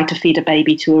you try to feed a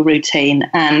baby to a routine.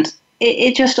 And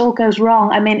it just all goes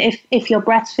wrong. I mean, if you're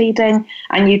breastfeeding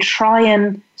and you try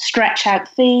and stretch out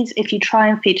feeds, if you try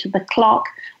and feed to the clock,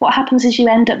 what happens is you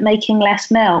end up making less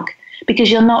milk,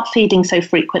 because you're not feeding so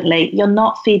frequently. You're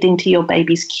not feeding to your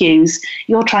baby's cues.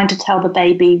 You're trying to tell the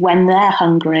baby when they're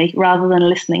hungry rather than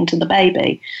listening to the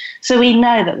baby. So we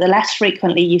know that the less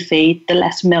frequently you feed, the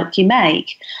less milk you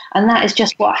make. And that is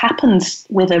just what happens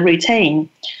with a routine.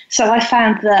 So I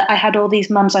found that I had all these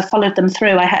mums, I followed them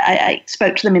through. I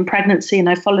spoke to them in pregnancy and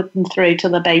I followed them through till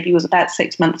the baby was about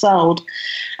 6 months old.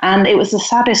 And it was the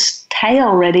saddest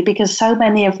tale, really, because so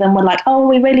many of them were like, oh,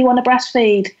 we really want to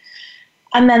breastfeed.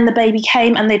 And then the baby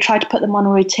came and they tried to put them on a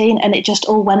routine and it just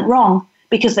all went wrong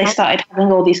because they started having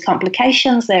all these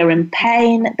complications. They were in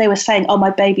pain. They were saying, oh, my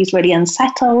baby's really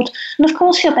unsettled. And of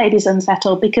course your baby's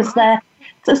unsettled because they're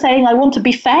saying, I want to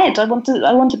be fed. I want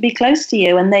to be close to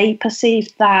you. And they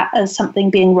perceived that as something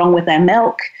being wrong with their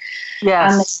milk.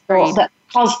 Yes, and they thought that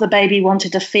because the baby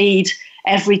wanted to feed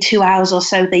every 2 hours or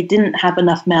so they didn't have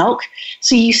enough milk.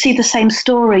 So you see the same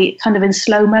story kind of in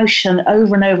slow motion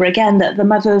over and over again, that the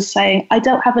mother's saying, I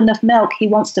don't have enough milk, he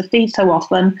wants to feed so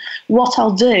often. What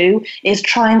I'll do is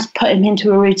try and put him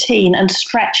into a routine and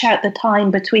stretch out the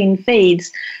time between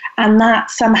feeds. And that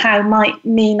somehow might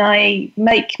mean I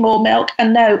make more milk.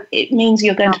 And no, it means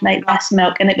you're going to make less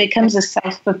milk, and it becomes a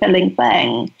self-fulfilling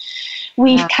thing.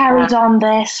 We've carried on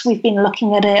this. We've been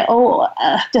looking at it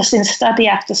just in study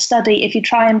after study. If you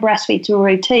try and breastfeed to a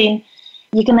routine,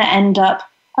 you're going to end up,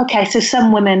 okay, so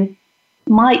some women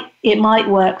it might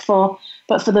work for,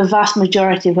 but for the vast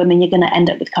majority of women, you're going to end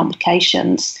up with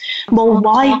complications. More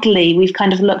widely, we've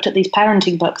kind of looked at these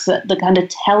parenting books that kind of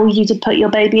tell you to put your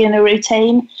baby in a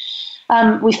routine.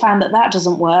 We found that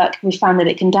doesn't work. We found that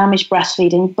it can damage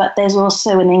breastfeeding, but there's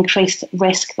also an increased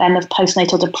risk then of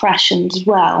postnatal depression as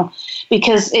well,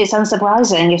 because it's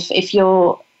unsurprising if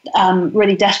you're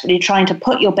really desperately trying to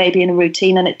put your baby in a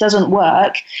routine and it doesn't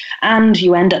work and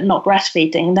you end up not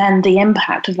breastfeeding, then the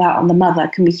impact of that on the mother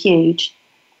can be huge.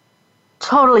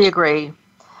 Totally agree.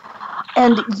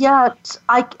 And yet,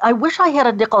 I wish I had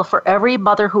a nickel for every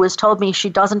mother who has told me she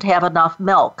doesn't have enough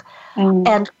milk.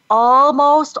 And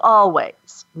almost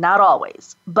always, not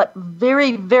always, but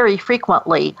very, very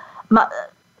frequently,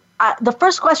 the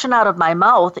first question out of my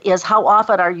mouth is, how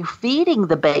often are you feeding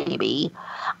the baby?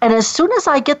 And as soon as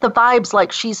I get the vibes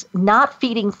like she's not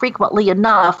feeding frequently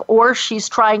enough, or she's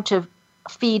trying to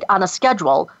feed on a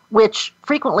schedule, which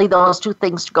frequently those two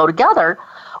things go together,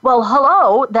 well,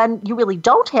 hello, then you really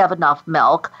don't have enough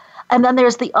milk. And then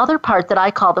there's the other part that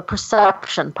I call the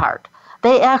perception part.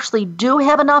 They actually do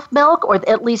have enough milk, or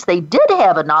at least they did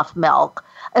have enough milk,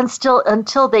 and still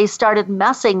until they started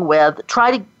messing with,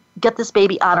 try to get this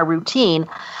baby on a routine.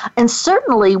 And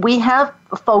certainly we have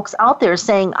folks out there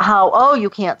saying how, oh,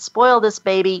 you can't spoil this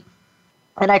baby.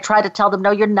 And I try to tell them, no,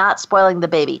 you're not spoiling the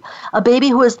baby. A baby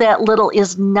who is that little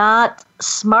is not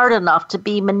smart enough to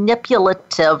be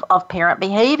manipulative of parent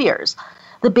behaviors.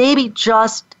 The baby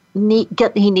just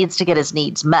he needs to get his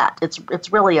needs met.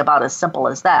 It's really about as simple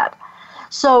as that.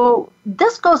 So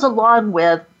this goes along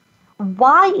with,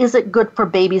 why is it good for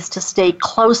babies to stay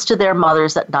close to their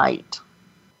mothers at night?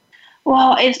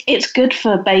 Well, it's good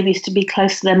for babies to be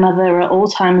close to their mother at all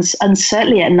times, and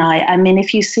certainly at night. I mean,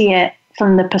 if you see it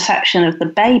from the perception of the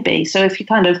baby, so if you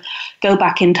kind of go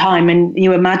back in time and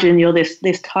you imagine you're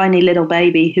this tiny little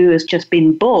baby who has just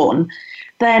been born,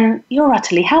 then you're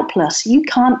utterly helpless. You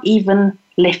can't even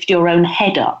lift your own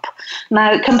head up.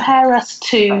 Now, compare us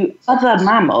to other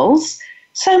mammals.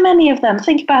 So many of them.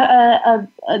 Think about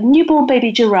a newborn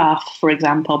baby giraffe, for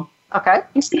example. Okay.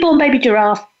 A newborn baby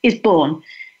giraffe is born.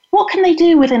 What can they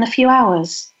do within a few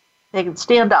hours? They can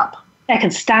stand up. They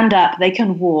can stand up. They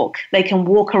can walk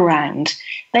around.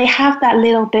 They have that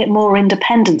little bit more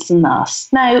independence than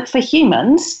us. Now, for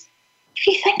humans, if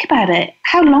you think about it,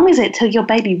 how long is it till your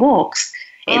baby walks?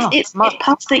 It's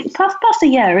past a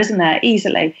year, isn't it?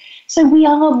 Easily. So we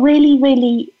are really,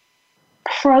 really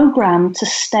programmed to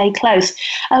stay close.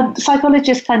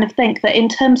 Psychologists kind of think that in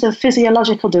terms of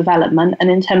physiological development and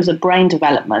in terms of brain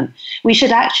development, we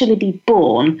should actually be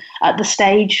born at the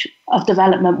stage of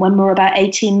development when we're about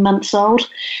 18 months old.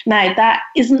 Now, that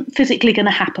isn't physically going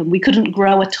to happen. We couldn't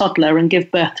grow a toddler and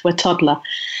give birth to a toddler.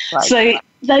 Right. So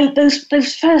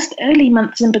those first early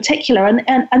months in particular,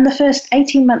 and the first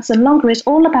 18 months and longer, is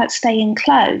all about staying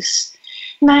close.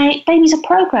 Now, babies are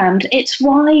programmed. It's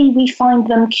why we find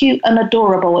them cute and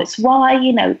adorable. It's why,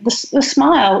 the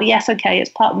smile, yes, okay, it's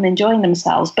part of them enjoying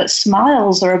themselves, but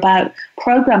smiles are about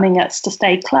programming us to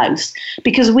stay close,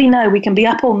 because we know we can be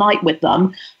up all night with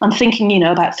them and thinking,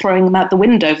 about throwing them out the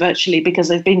window virtually because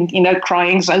they've been,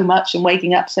 crying so much and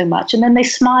waking up so much. And then they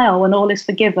smile when all is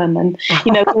forgiven. And,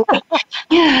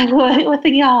 we're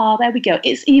thinking, there we go.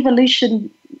 It's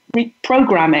evolution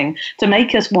programming to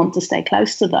make us want to stay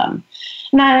close to them.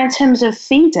 Now, in terms of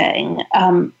feeding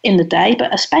in the day,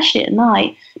 but especially at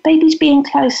night, babies being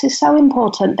close is so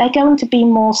important. They're going to be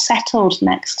more settled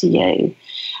next to you.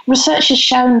 Research has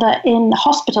shown that in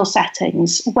hospital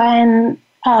settings, when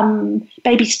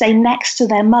babies stay next to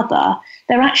their mother,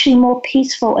 they're actually more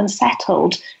peaceful and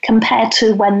settled compared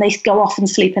to when they go off and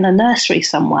sleep in a nursery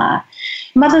somewhere.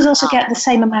 Mothers also get the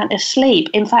same amount of sleep.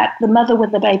 In fact, the mother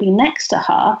with the baby next to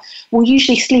her will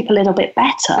usually sleep a little bit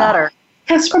better.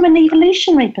 Because from an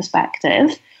evolutionary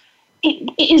perspective,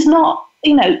 it is not,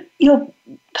 your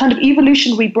kind of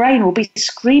evolutionary brain will be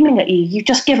screaming at you. You've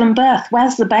just given birth.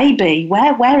 Where's the baby?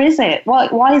 Where is it?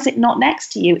 Why is it not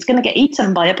next to you? It's going to get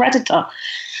eaten by a predator.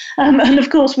 And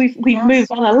of course, we've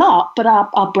moved on a lot, but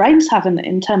our brains haven't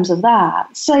in terms of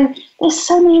that. So there's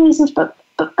so many reasons, but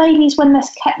babies, when they're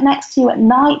kept next to you at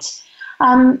night,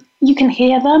 You can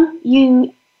hear them.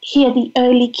 You hear the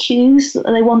early cues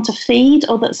that they want to feed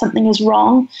or that something is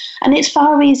wrong. And it's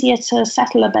far easier to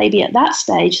settle a baby at that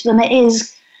stage than it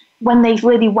is when they've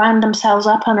really wound themselves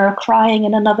up and are crying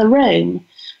in another room.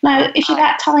 Now, if you're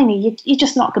that tiny, you're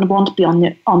just not going to want to be on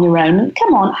your own. And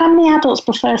come on, how many adults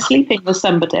prefer sleeping with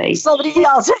somebody? Somebody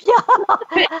else,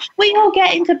 yeah. We all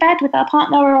get into bed with our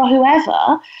partner or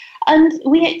whoever, and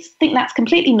we think that's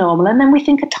completely normal. And then we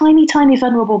think a tiny, tiny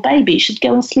vulnerable baby should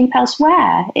go and sleep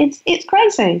elsewhere. It's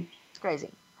crazy. It's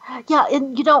crazy. Yeah,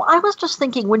 and I was just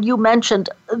thinking when you mentioned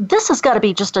this has got to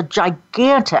be just a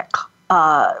gigantic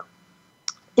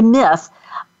myth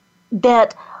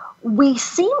that we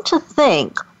seem to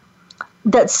think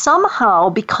that somehow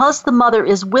because the mother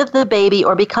is with the baby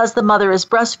or because the mother is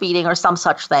breastfeeding or some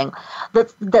such thing,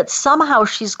 that somehow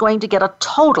she's going to get a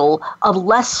total of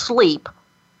less sleep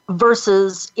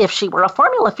versus if she were a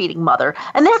formula feeding mother.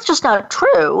 And that's just not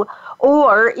true.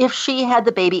 Or if she had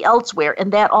the baby elsewhere,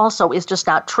 and that also is just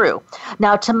not true.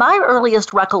 Now, to my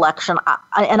earliest recollection,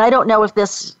 and I don't know if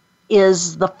this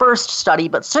is the first study,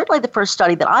 but certainly the first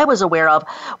study that I was aware of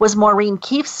was Maureen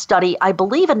Keefe's study, I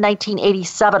believe in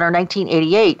 1987 or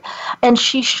 1988. And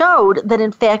she showed that,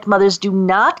 in fact, mothers do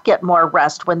not get more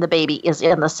rest when the baby is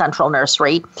in the central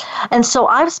nursery. And so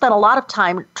I've spent a lot of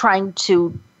time trying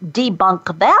to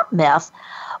debunk that myth.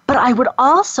 But I would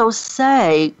also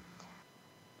say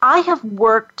I have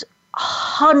worked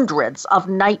hundreds of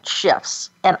night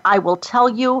shifts, and I will tell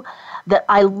you that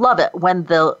I love it when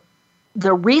the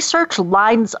research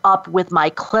lines up with my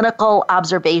clinical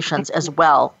observations as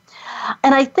well.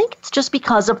 And I think it's just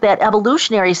because of that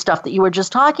evolutionary stuff that you were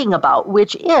just talking about,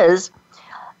 which is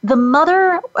the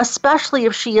mother, especially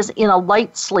if she is in a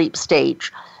light sleep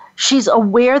stage, she's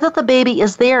aware that the baby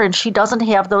is there and she doesn't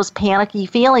have those panicky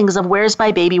feelings of where's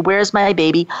my baby, where's my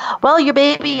baby? Well, your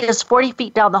baby is 40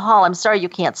 feet down the hall. I'm sorry you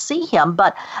can't see him.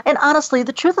 And honestly,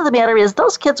 the truth of the matter is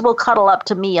those kids will cuddle up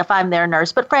to me if I'm their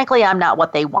nurse. But frankly, I'm not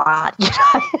what they want.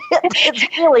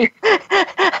 It's really,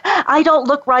 I don't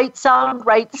look right, sound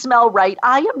right, smell right.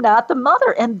 I am not the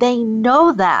mother. And they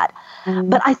know that. Mm-hmm.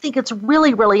 But I think it's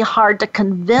really, really hard to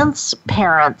convince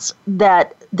parents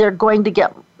that they're going to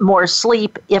get more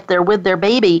sleep if they're with their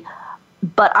baby.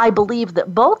 But I believe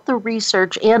that both the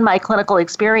research and my clinical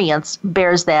experience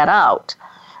bears that out.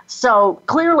 So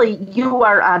clearly you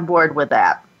are on board with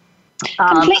that.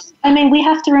 I mean, we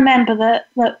have to remember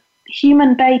that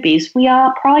human babies, we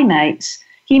are primates.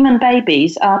 Human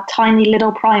babies are tiny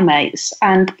little primates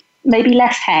and maybe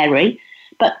less hairy,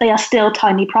 but they are still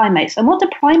tiny primates. And what do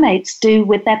primates do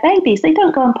with their babies? They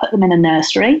don't go and put them in a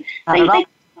nursery.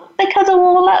 They cuddle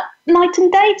all up night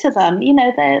and day to them.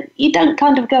 You don't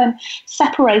kind of go and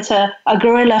separate a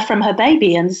gorilla from her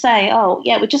baby and say, oh,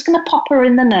 yeah, we're just going to pop her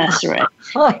in the nursery.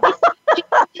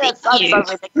 That sounds so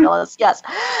ridiculous, yes.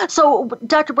 So,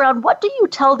 Dr. Brown, what do you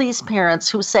tell these parents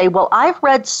who say, well, I've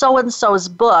read so-and-so's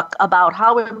book about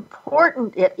how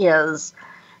important it is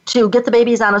to get the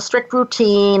babies on a strict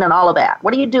routine and all of that?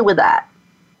 What do you do with that?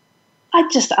 I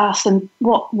just ask them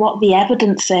what the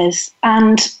evidence is.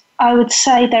 And I would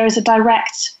say there is a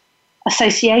direct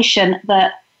association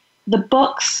that the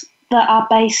books that are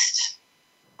based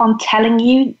on telling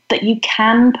you that you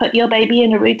can put your baby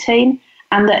in a routine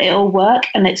and that it'll work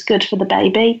and it's good for the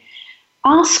baby,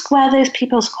 ask where those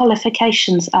people's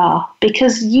qualifications are,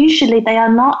 because usually they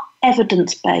are not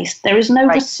evidence-based. There is no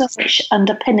research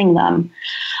underpinning them.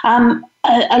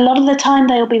 A lot of the time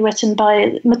they'll be written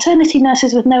by maternity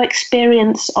nurses with no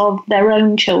experience of their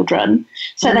own children.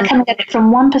 So they're coming at it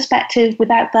from one perspective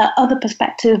without the other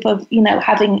perspective of,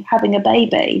 having a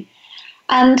baby.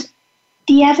 And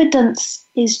the evidence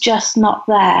is just not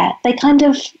there.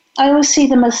 I always see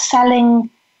them as selling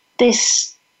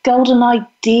this golden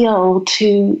ideal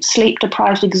to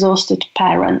sleep-deprived, exhausted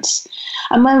parents.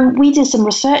 And when we did some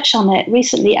research on it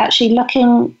recently, actually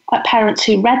looking at parents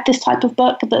who read this type of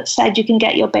book that said you can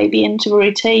get your baby into a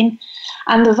routine,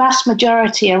 and the vast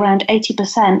majority, around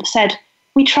 80%, said,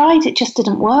 we tried, it just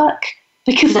didn't work.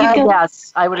 Because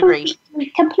yes, I would agree.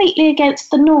 Completely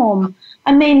against the norm.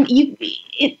 I mean,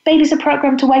 babies are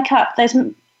programmed to wake up. There's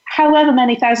however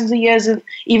many thousands of years of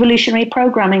evolutionary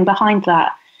programming behind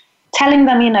that. Telling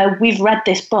them, we've read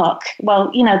this book.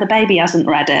 Well, the baby hasn't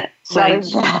read it. So.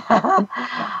 Right.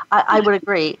 I would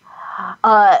agree.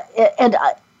 And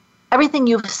everything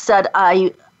you've said,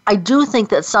 I do think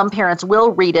that some parents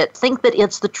will read it, think that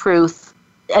it's the truth,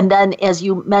 and then, as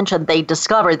you mentioned, they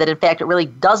discover that, in fact, it really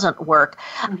doesn't work.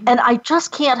 Mm-hmm. And I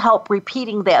just can't help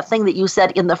repeating that thing that you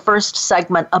said in the first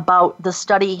segment about the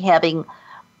study having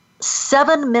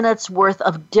 7 minutes worth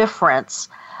of difference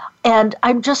And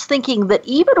I'm just thinking that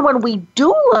even when we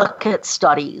do look at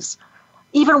studies,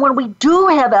 even when we do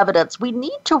have evidence, we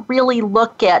need to really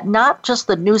look at not just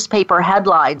the newspaper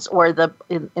headlines or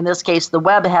in this case, the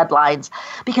web headlines,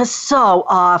 because so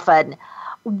often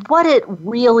what it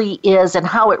really is and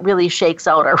how it really shakes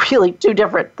out are really two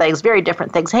different things, very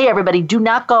different things. Hey, everybody, do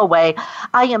not go away.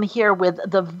 I am here with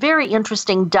the very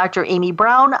interesting Dr. Amy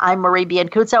Brown. I'm Marie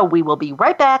Biancuzzo. We will be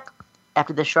right back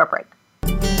after this short break.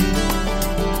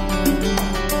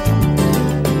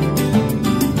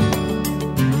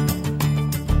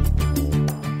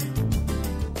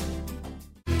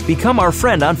 Become our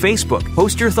friend on Facebook.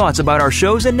 Post your thoughts about our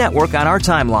shows and network on our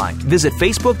timeline. Visit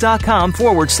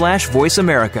facebook.com/Voice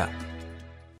America.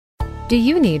 Do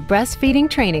you need breastfeeding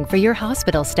training for your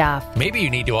hospital staff? Maybe you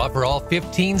need to offer all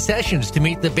 15 sessions to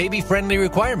meet the baby-friendly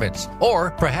requirements.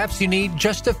 Or perhaps you need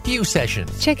just a few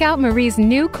sessions. Check out Marie's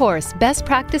new course, Best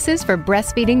Practices for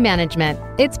Breastfeeding Management.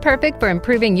 It's perfect for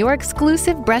improving your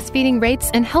exclusive breastfeeding rates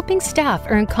and helping staff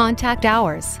earn contact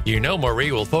hours. You know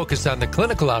Marie will focus on the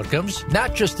clinical outcomes,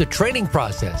 not just the training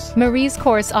process. Marie's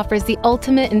course offers the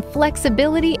ultimate in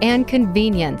flexibility and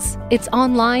convenience. It's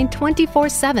online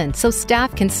 24/7, so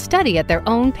staff can study at their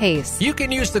own pace. You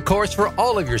can use the course for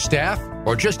all of your staff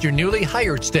or just your newly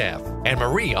hired staff. And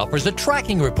Marie offers a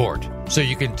tracking report, so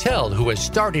you can tell who has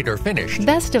started or finished.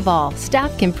 Best of all,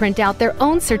 staff can print out their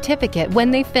own certificate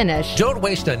when they finish. Don't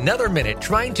waste another minute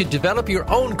trying to develop your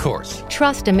own course.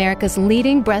 Trust America's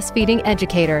leading breastfeeding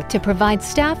educator to provide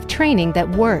staff training that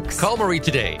works. Call Marie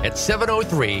today at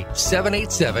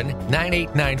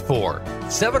 703-787-9894.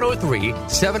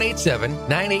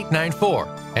 703-787-9894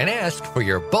 and ask for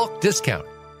your bulk discount.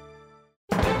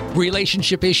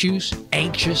 Relationship issues?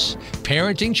 Anxious?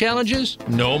 Parenting challenges?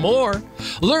 No more.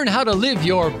 Learn how to live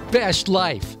your best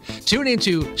life. Tune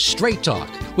into Straight Talk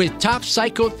with top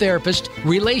psychotherapist,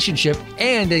 relationship,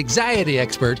 and anxiety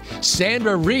expert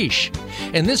Sandra Reish.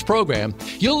 In this program,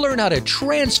 you'll learn how to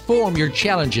transform your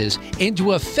challenges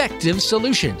into effective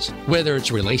solutions, whether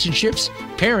it's relationships,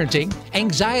 parenting,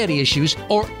 anxiety issues,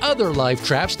 or other life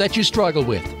traps that you struggle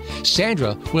with.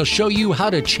 Sandra will show you how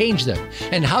to change them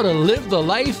and how to live the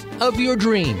life of your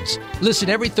dreams. Listen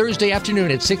every Thursday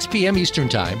afternoon at 6 p.m. Eastern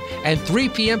Time and 3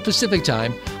 p.m. Pacific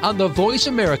Time on the Voice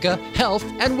America Health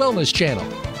and Wellness Channel.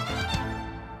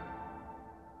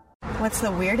 What's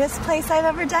the weirdest place I've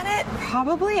ever done it?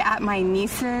 Probably at my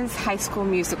niece's high school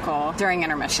musical during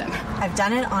intermission. I've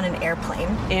done it on an airplane.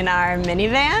 In our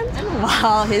minivan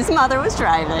while his mother was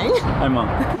driving. Hi, Mom.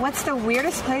 What's the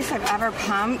weirdest place I've ever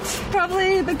pumped?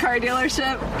 Probably the car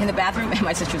dealership. In the bathroom at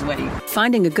my sister's wedding.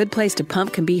 Finding a good place to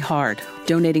pump can be hard.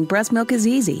 Donating breast milk is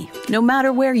easy. No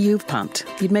matter where you've pumped,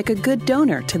 you'd make a good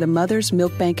donor to the Mother's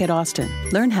Milk Bank at Austin.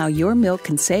 Learn how your milk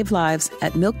can save lives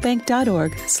at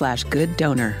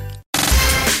milkbank.org/gooddonor.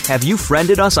 Have you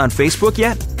friended us on Facebook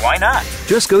yet? Why not?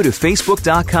 Just go to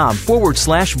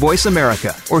facebook.com/Voice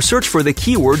America or search for the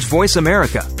keywords Voice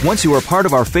America. Once you are part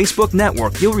of our Facebook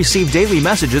network, you'll receive daily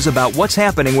messages about what's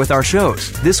happening with our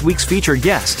shows, this week's featured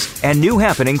guests, and new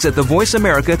happenings at the Voice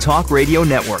America Talk Radio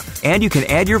Network. And you can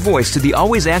add your voice to the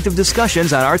always active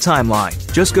discussions on our timeline.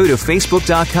 Just go to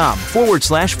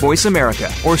facebook.com/Voice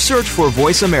America or search for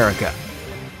Voice America.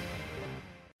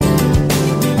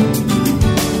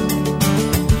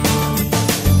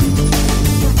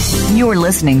 You're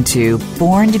listening to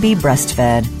Born to be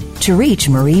Breastfed. To reach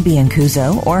Marie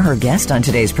Biancuzzo or her guest on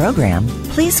today's program,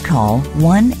 please call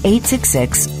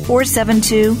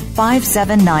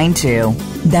 1-866-472-5792.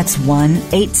 That's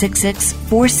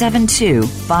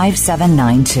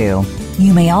 1-866-472-5792.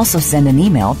 You may also send an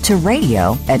email to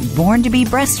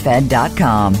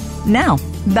radio@borntobebreastfed.com. Now,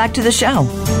 back to the show.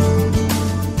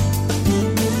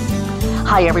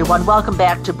 Hi, everyone. Welcome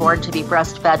back to Born to be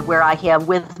Breastfed, where I have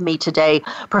with me today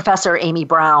Professor Amy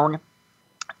Brown.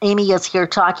 Amy is here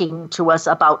talking to us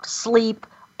about sleep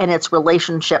and its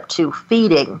relationship to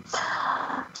feeding.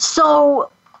 So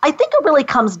I think it really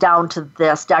comes down to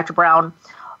this, Dr. Brown.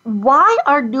 Why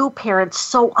are new parents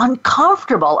so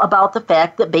uncomfortable about the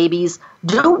fact that babies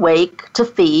do wake to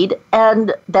feed,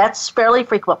 and that's fairly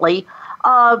frequently?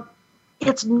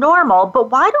 It's normal, but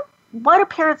why do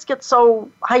parents get so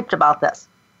hyped about this?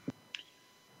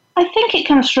 I think it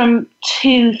comes from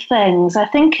two things. I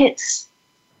think it's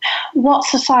what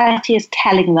society is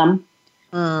telling them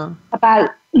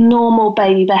about normal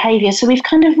baby behavior. So we've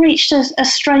kind of reached a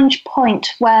strange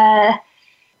point where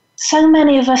so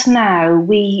many of us now,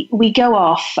 we go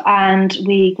off and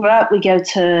we grow up, we go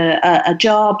to a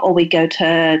job or we go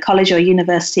to college or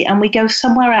university and we go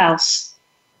somewhere else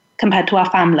compared to our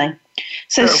family.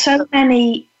 So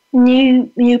many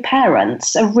new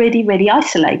parents are really, really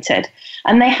isolated,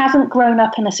 and they haven't grown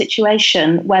up in a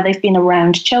situation where they've been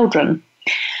around children.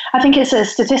 I think it's a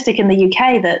statistic in the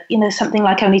UK that, something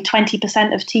like only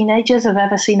 20% of teenagers have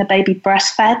ever seen a baby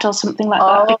breastfed or something like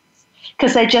that,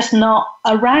 because they're just not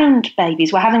around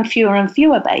babies. We're having fewer and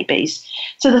fewer babies.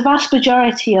 So the vast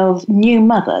majority of new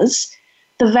mothers,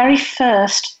 the very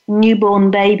first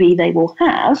newborn baby they will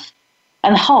have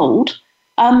and hold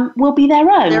will be their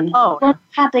own. Won't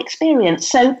have experience.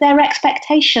 So their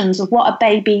expectations of what a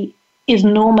baby is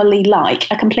normally like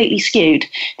are completely skewed.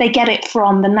 They get it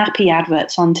from the nappy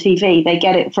adverts on TV. They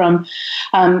get it from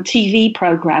TV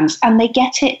programs, and they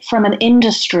get it from an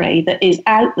industry that is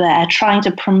out there trying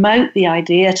to promote the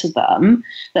idea to them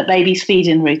that babies feed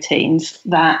in routines,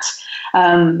 that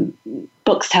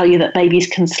books tell you that babies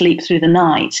can sleep through the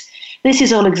night. This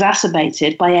is all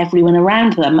exacerbated by everyone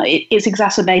around them. It's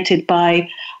exacerbated by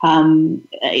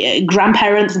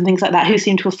grandparents and things like that who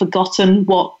seem to have forgotten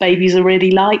what babies are really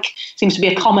like. Seems to be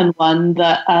a common one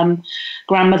that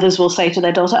grandmothers will say to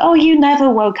their daughter, "Oh, you never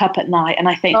woke up at night." And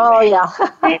I think,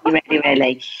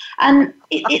 really. And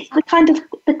it's the kind of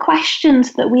the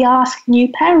questions that we ask new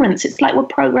parents. It's like we're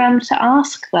programmed to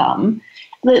ask them.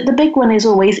 The big one is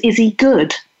always, is he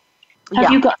good? Have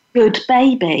you got a good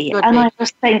baby? I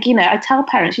just think, I tell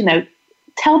parents,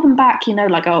 tell them back,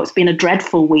 like, oh, it's been a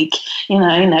dreadful week.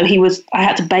 I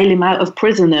had to bail him out of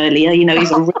prison earlier.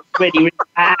 He's a really, really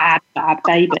bad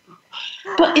baby.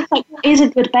 But it's like, what is a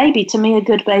good baby? To me, a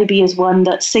good baby is one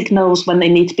that signals when they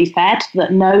need to be fed,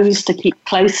 that knows to keep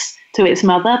close to its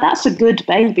mother. That's a good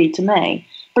baby to me.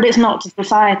 But it's not to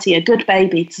society. A good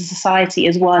baby to society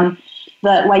is one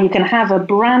that where you can have a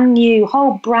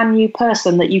whole brand new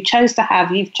person that you've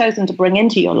chosen to bring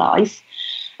into your life,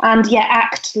 and yet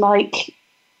act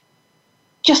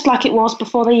just like it was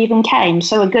before they even came.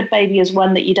 So a good baby is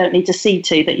one that you don't need to see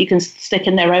to, that you can stick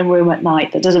in their own room at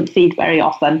night, that doesn't feed very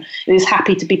often, that is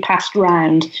happy to be passed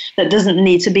round, that doesn't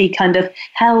need to be kind of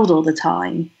held all the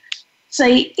time. So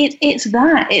it's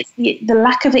the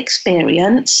lack of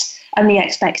experience and the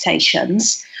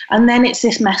expectations. And then it's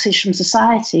this message from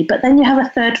society. But then you have a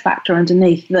third factor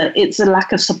underneath, that it's a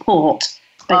lack of support,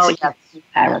 basically, from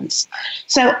parents.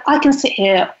 So I can sit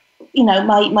here,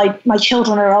 my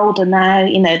children are older now,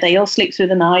 they all sleep through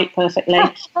the night perfectly.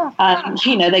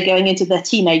 They're going into their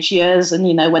teenage years, and,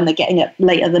 when they're getting up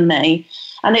later than me.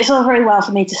 And it's all very well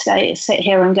for me to sit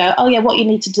here and go, oh, yeah, what you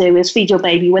need to do is feed your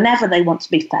baby whenever they want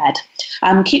to be fed.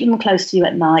 Keep them close to you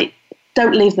at night.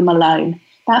 Don't leave them alone.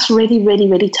 That's really, really,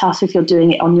 really tough if you're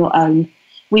doing it on your own.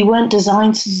 We weren't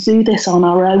designed to do this on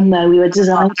our own, though. We were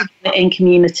designed to do it in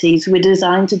communities. We're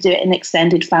designed to do it in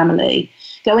extended family.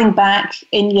 Going back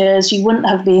in years, you wouldn't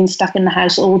have been stuck in the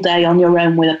house all day on your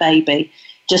own with a baby,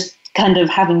 just kind of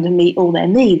having to meet all their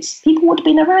needs. People would have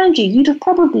been around you. You'd have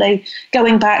probably,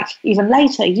 going back even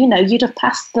later, you'd have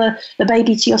passed the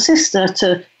baby to your sister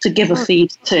to give a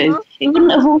feed to. It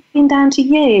wouldn't have all been down to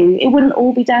you. It wouldn't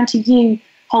all be down to you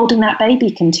holding that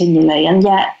baby continually. And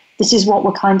yet this is what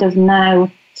we're kind of now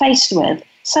faced with.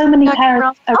 So many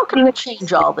parents. How can we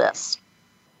change all this?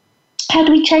 How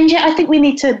do we change it? I think we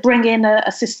need to bring in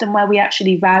a system where we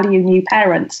actually value new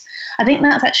parents. I think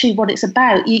that's actually what it's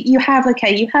about. You have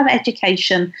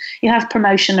education, you have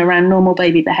promotion around normal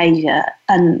baby behaviour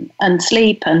and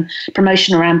sleep, and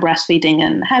promotion around breastfeeding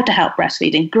and how to help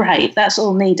breastfeeding. Great, that's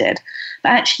all needed.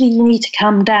 But actually you need to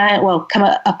come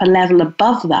up a level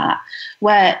above that,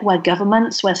 where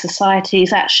governments, where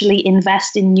societies actually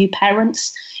invest in new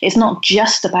parents. It's not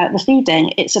just about the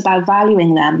feeding, it's about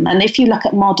valuing them. And if you look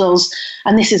at models,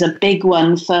 and this is a big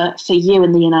one for you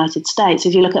in the United States,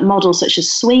 if you look at models such as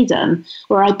Sweden,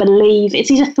 where I believe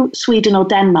it's either Sweden or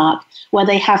Denmark, where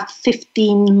they have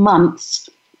 15 months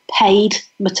paid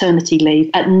maternity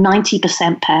leave at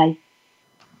 90% pay.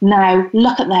 Now,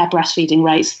 look at their breastfeeding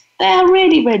rates. They're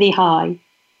really, really high.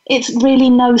 It's really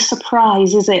no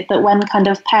surprise, is it, that when kind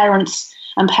of parents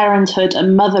and parenthood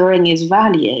and mothering is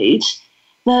valued,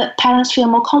 that parents feel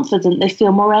more confident, they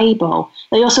feel more able.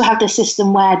 They also have this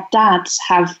system where dads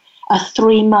have a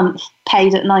 3-month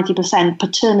paid at 90%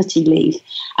 paternity leave,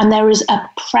 and there is a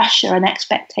pressure and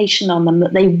expectation on them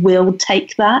that they will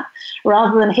take that.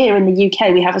 Rather than here in the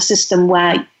UK, we have a system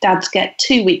where dads get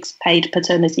 2 weeks paid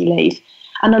paternity leave.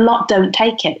 And a lot don't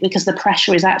take it because the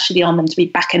pressure is actually on them to be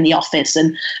back in the office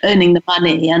and earning the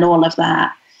money and all of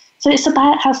that. So it's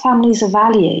about how families are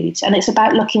valued, and it's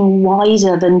about looking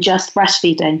wider than just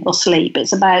breastfeeding or sleep.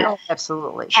 It's about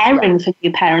caring for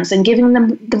new parents and giving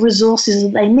them the resources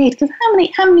that they need. Because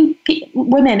how many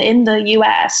women in the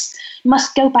US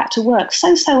must go back to work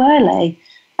so early?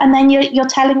 And then you're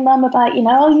telling them about,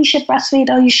 you should breastfeed,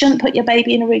 you shouldn't put your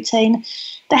baby in a routine.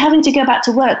 They're having to go back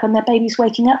to work when their baby's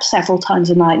waking up several times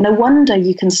a night. No wonder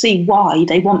you can see why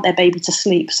they want their baby to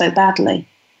sleep so badly.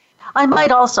 I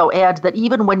might also add that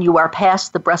even when you are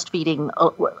past the breastfeeding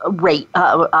rate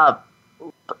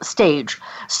stage,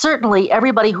 certainly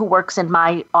everybody who works in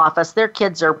my office, their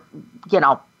kids are,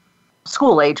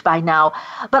 school age by now.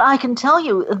 But I can tell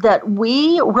you that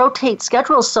we rotate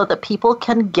schedules so that people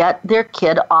can get their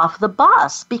kid off the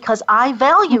bus, because I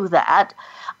value that.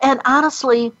 And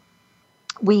honestly,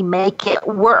 we make it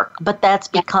work. But that's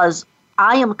because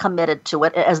I am committed to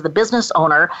it as the business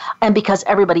owner, and because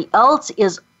everybody else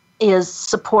is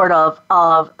supportive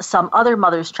of some other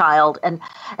mother's child. And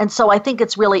so I think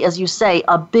it's really, as you say,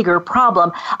 a bigger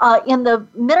problem. In the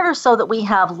minute or so that we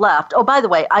have left, by the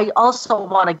way, I also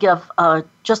want to give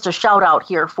just a shout out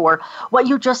here for what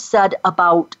you just said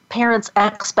about parents'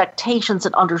 expectations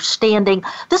and understanding.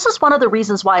 This is one of the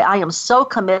reasons why I am so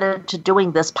committed to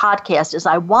doing this podcast, is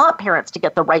I want parents to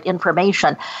get the right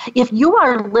information. If you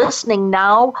are listening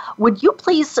now, would you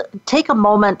please take a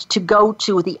moment to go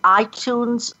to the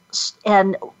iTunes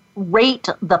and rate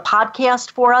the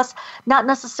podcast for us? Not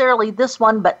necessarily this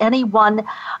one, but any one.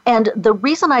 And the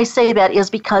reason I say that is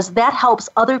because that helps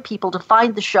other people to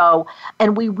find the show,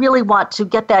 and we really want to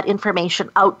get that information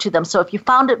out to them. So if you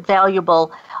found it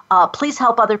valuable, please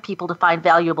help other people to find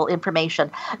valuable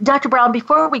information. Dr. Brown,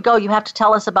 before we go, you have to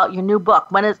tell us about your new book.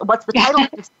 What's the title?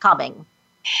 It's coming.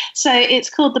 So it's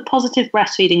called The Positive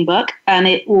Breastfeeding Book, and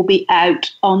it will be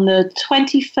out on the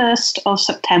 21st of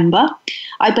September.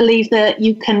 I believe that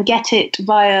you can get it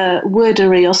via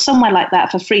Wordery or somewhere like that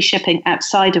for free shipping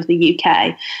outside of the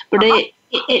UK. But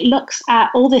it looks at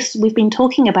all this we've been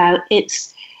talking about.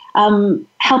 It's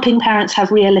helping parents have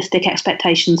realistic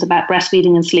expectations about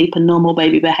breastfeeding and sleep and normal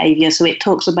baby behavior. So it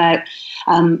talks about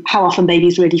how often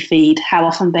babies really feed, how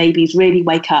often babies really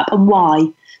wake up, and why.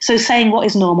 So saying what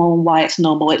is normal and why it's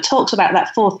normal. It talks about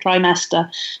that fourth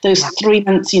trimester, those 3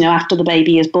 months, after the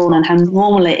baby is born, and how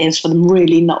normal it is for them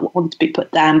really not wanting to be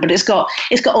put down. But it's got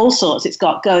all sorts. It's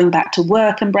got going back to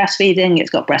work and breastfeeding.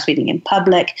 It's got breastfeeding in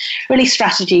public, really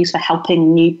strategies for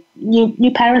helping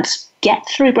new parents get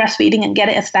through breastfeeding and get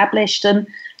it established. And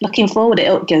looking forward,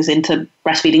 it goes into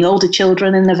breastfeeding older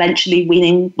children and eventually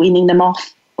weaning them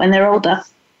off when they're older.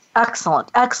 Excellent,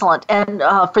 excellent. And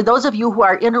for those of you who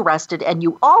are interested, and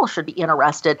you all should be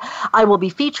interested, I will be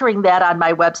featuring that on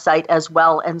my website as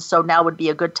well. And so now would be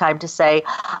a good time to say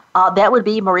that would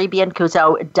be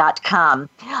mariebiancuzzo.com.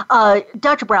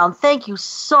 Dr. Brown, thank you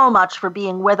so much for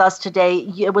being with us today.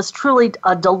 It was truly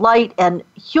a delight and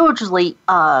hugely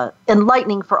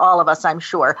enlightening for all of us, I'm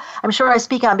sure. I'm sure I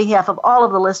speak on behalf of all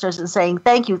of the listeners in saying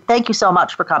thank you so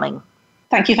much for coming.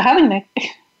 Thank you for having me.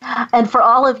 And for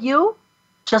all of you,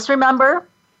 just remember,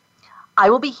 I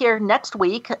will be here next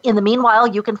week. In the meanwhile,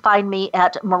 you can find me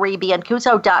at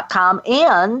mariebiancuzzo.com.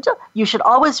 And you should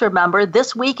always remember,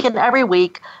 this week and every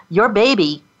week, your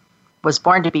baby was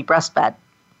born to be breastfed.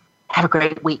 Have a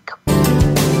great week.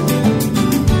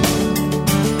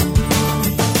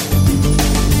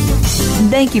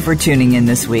 Thank you for tuning in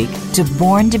this week to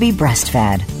Born to be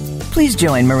Breastfed. Please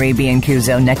join Marie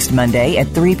Biancuzzo next Monday at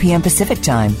 3 p.m. Pacific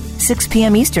Time, 6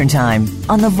 p.m. Eastern Time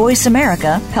on the Voice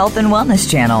America Health and Wellness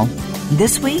Channel.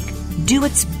 This week, do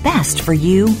what's best for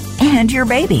you and your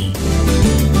baby.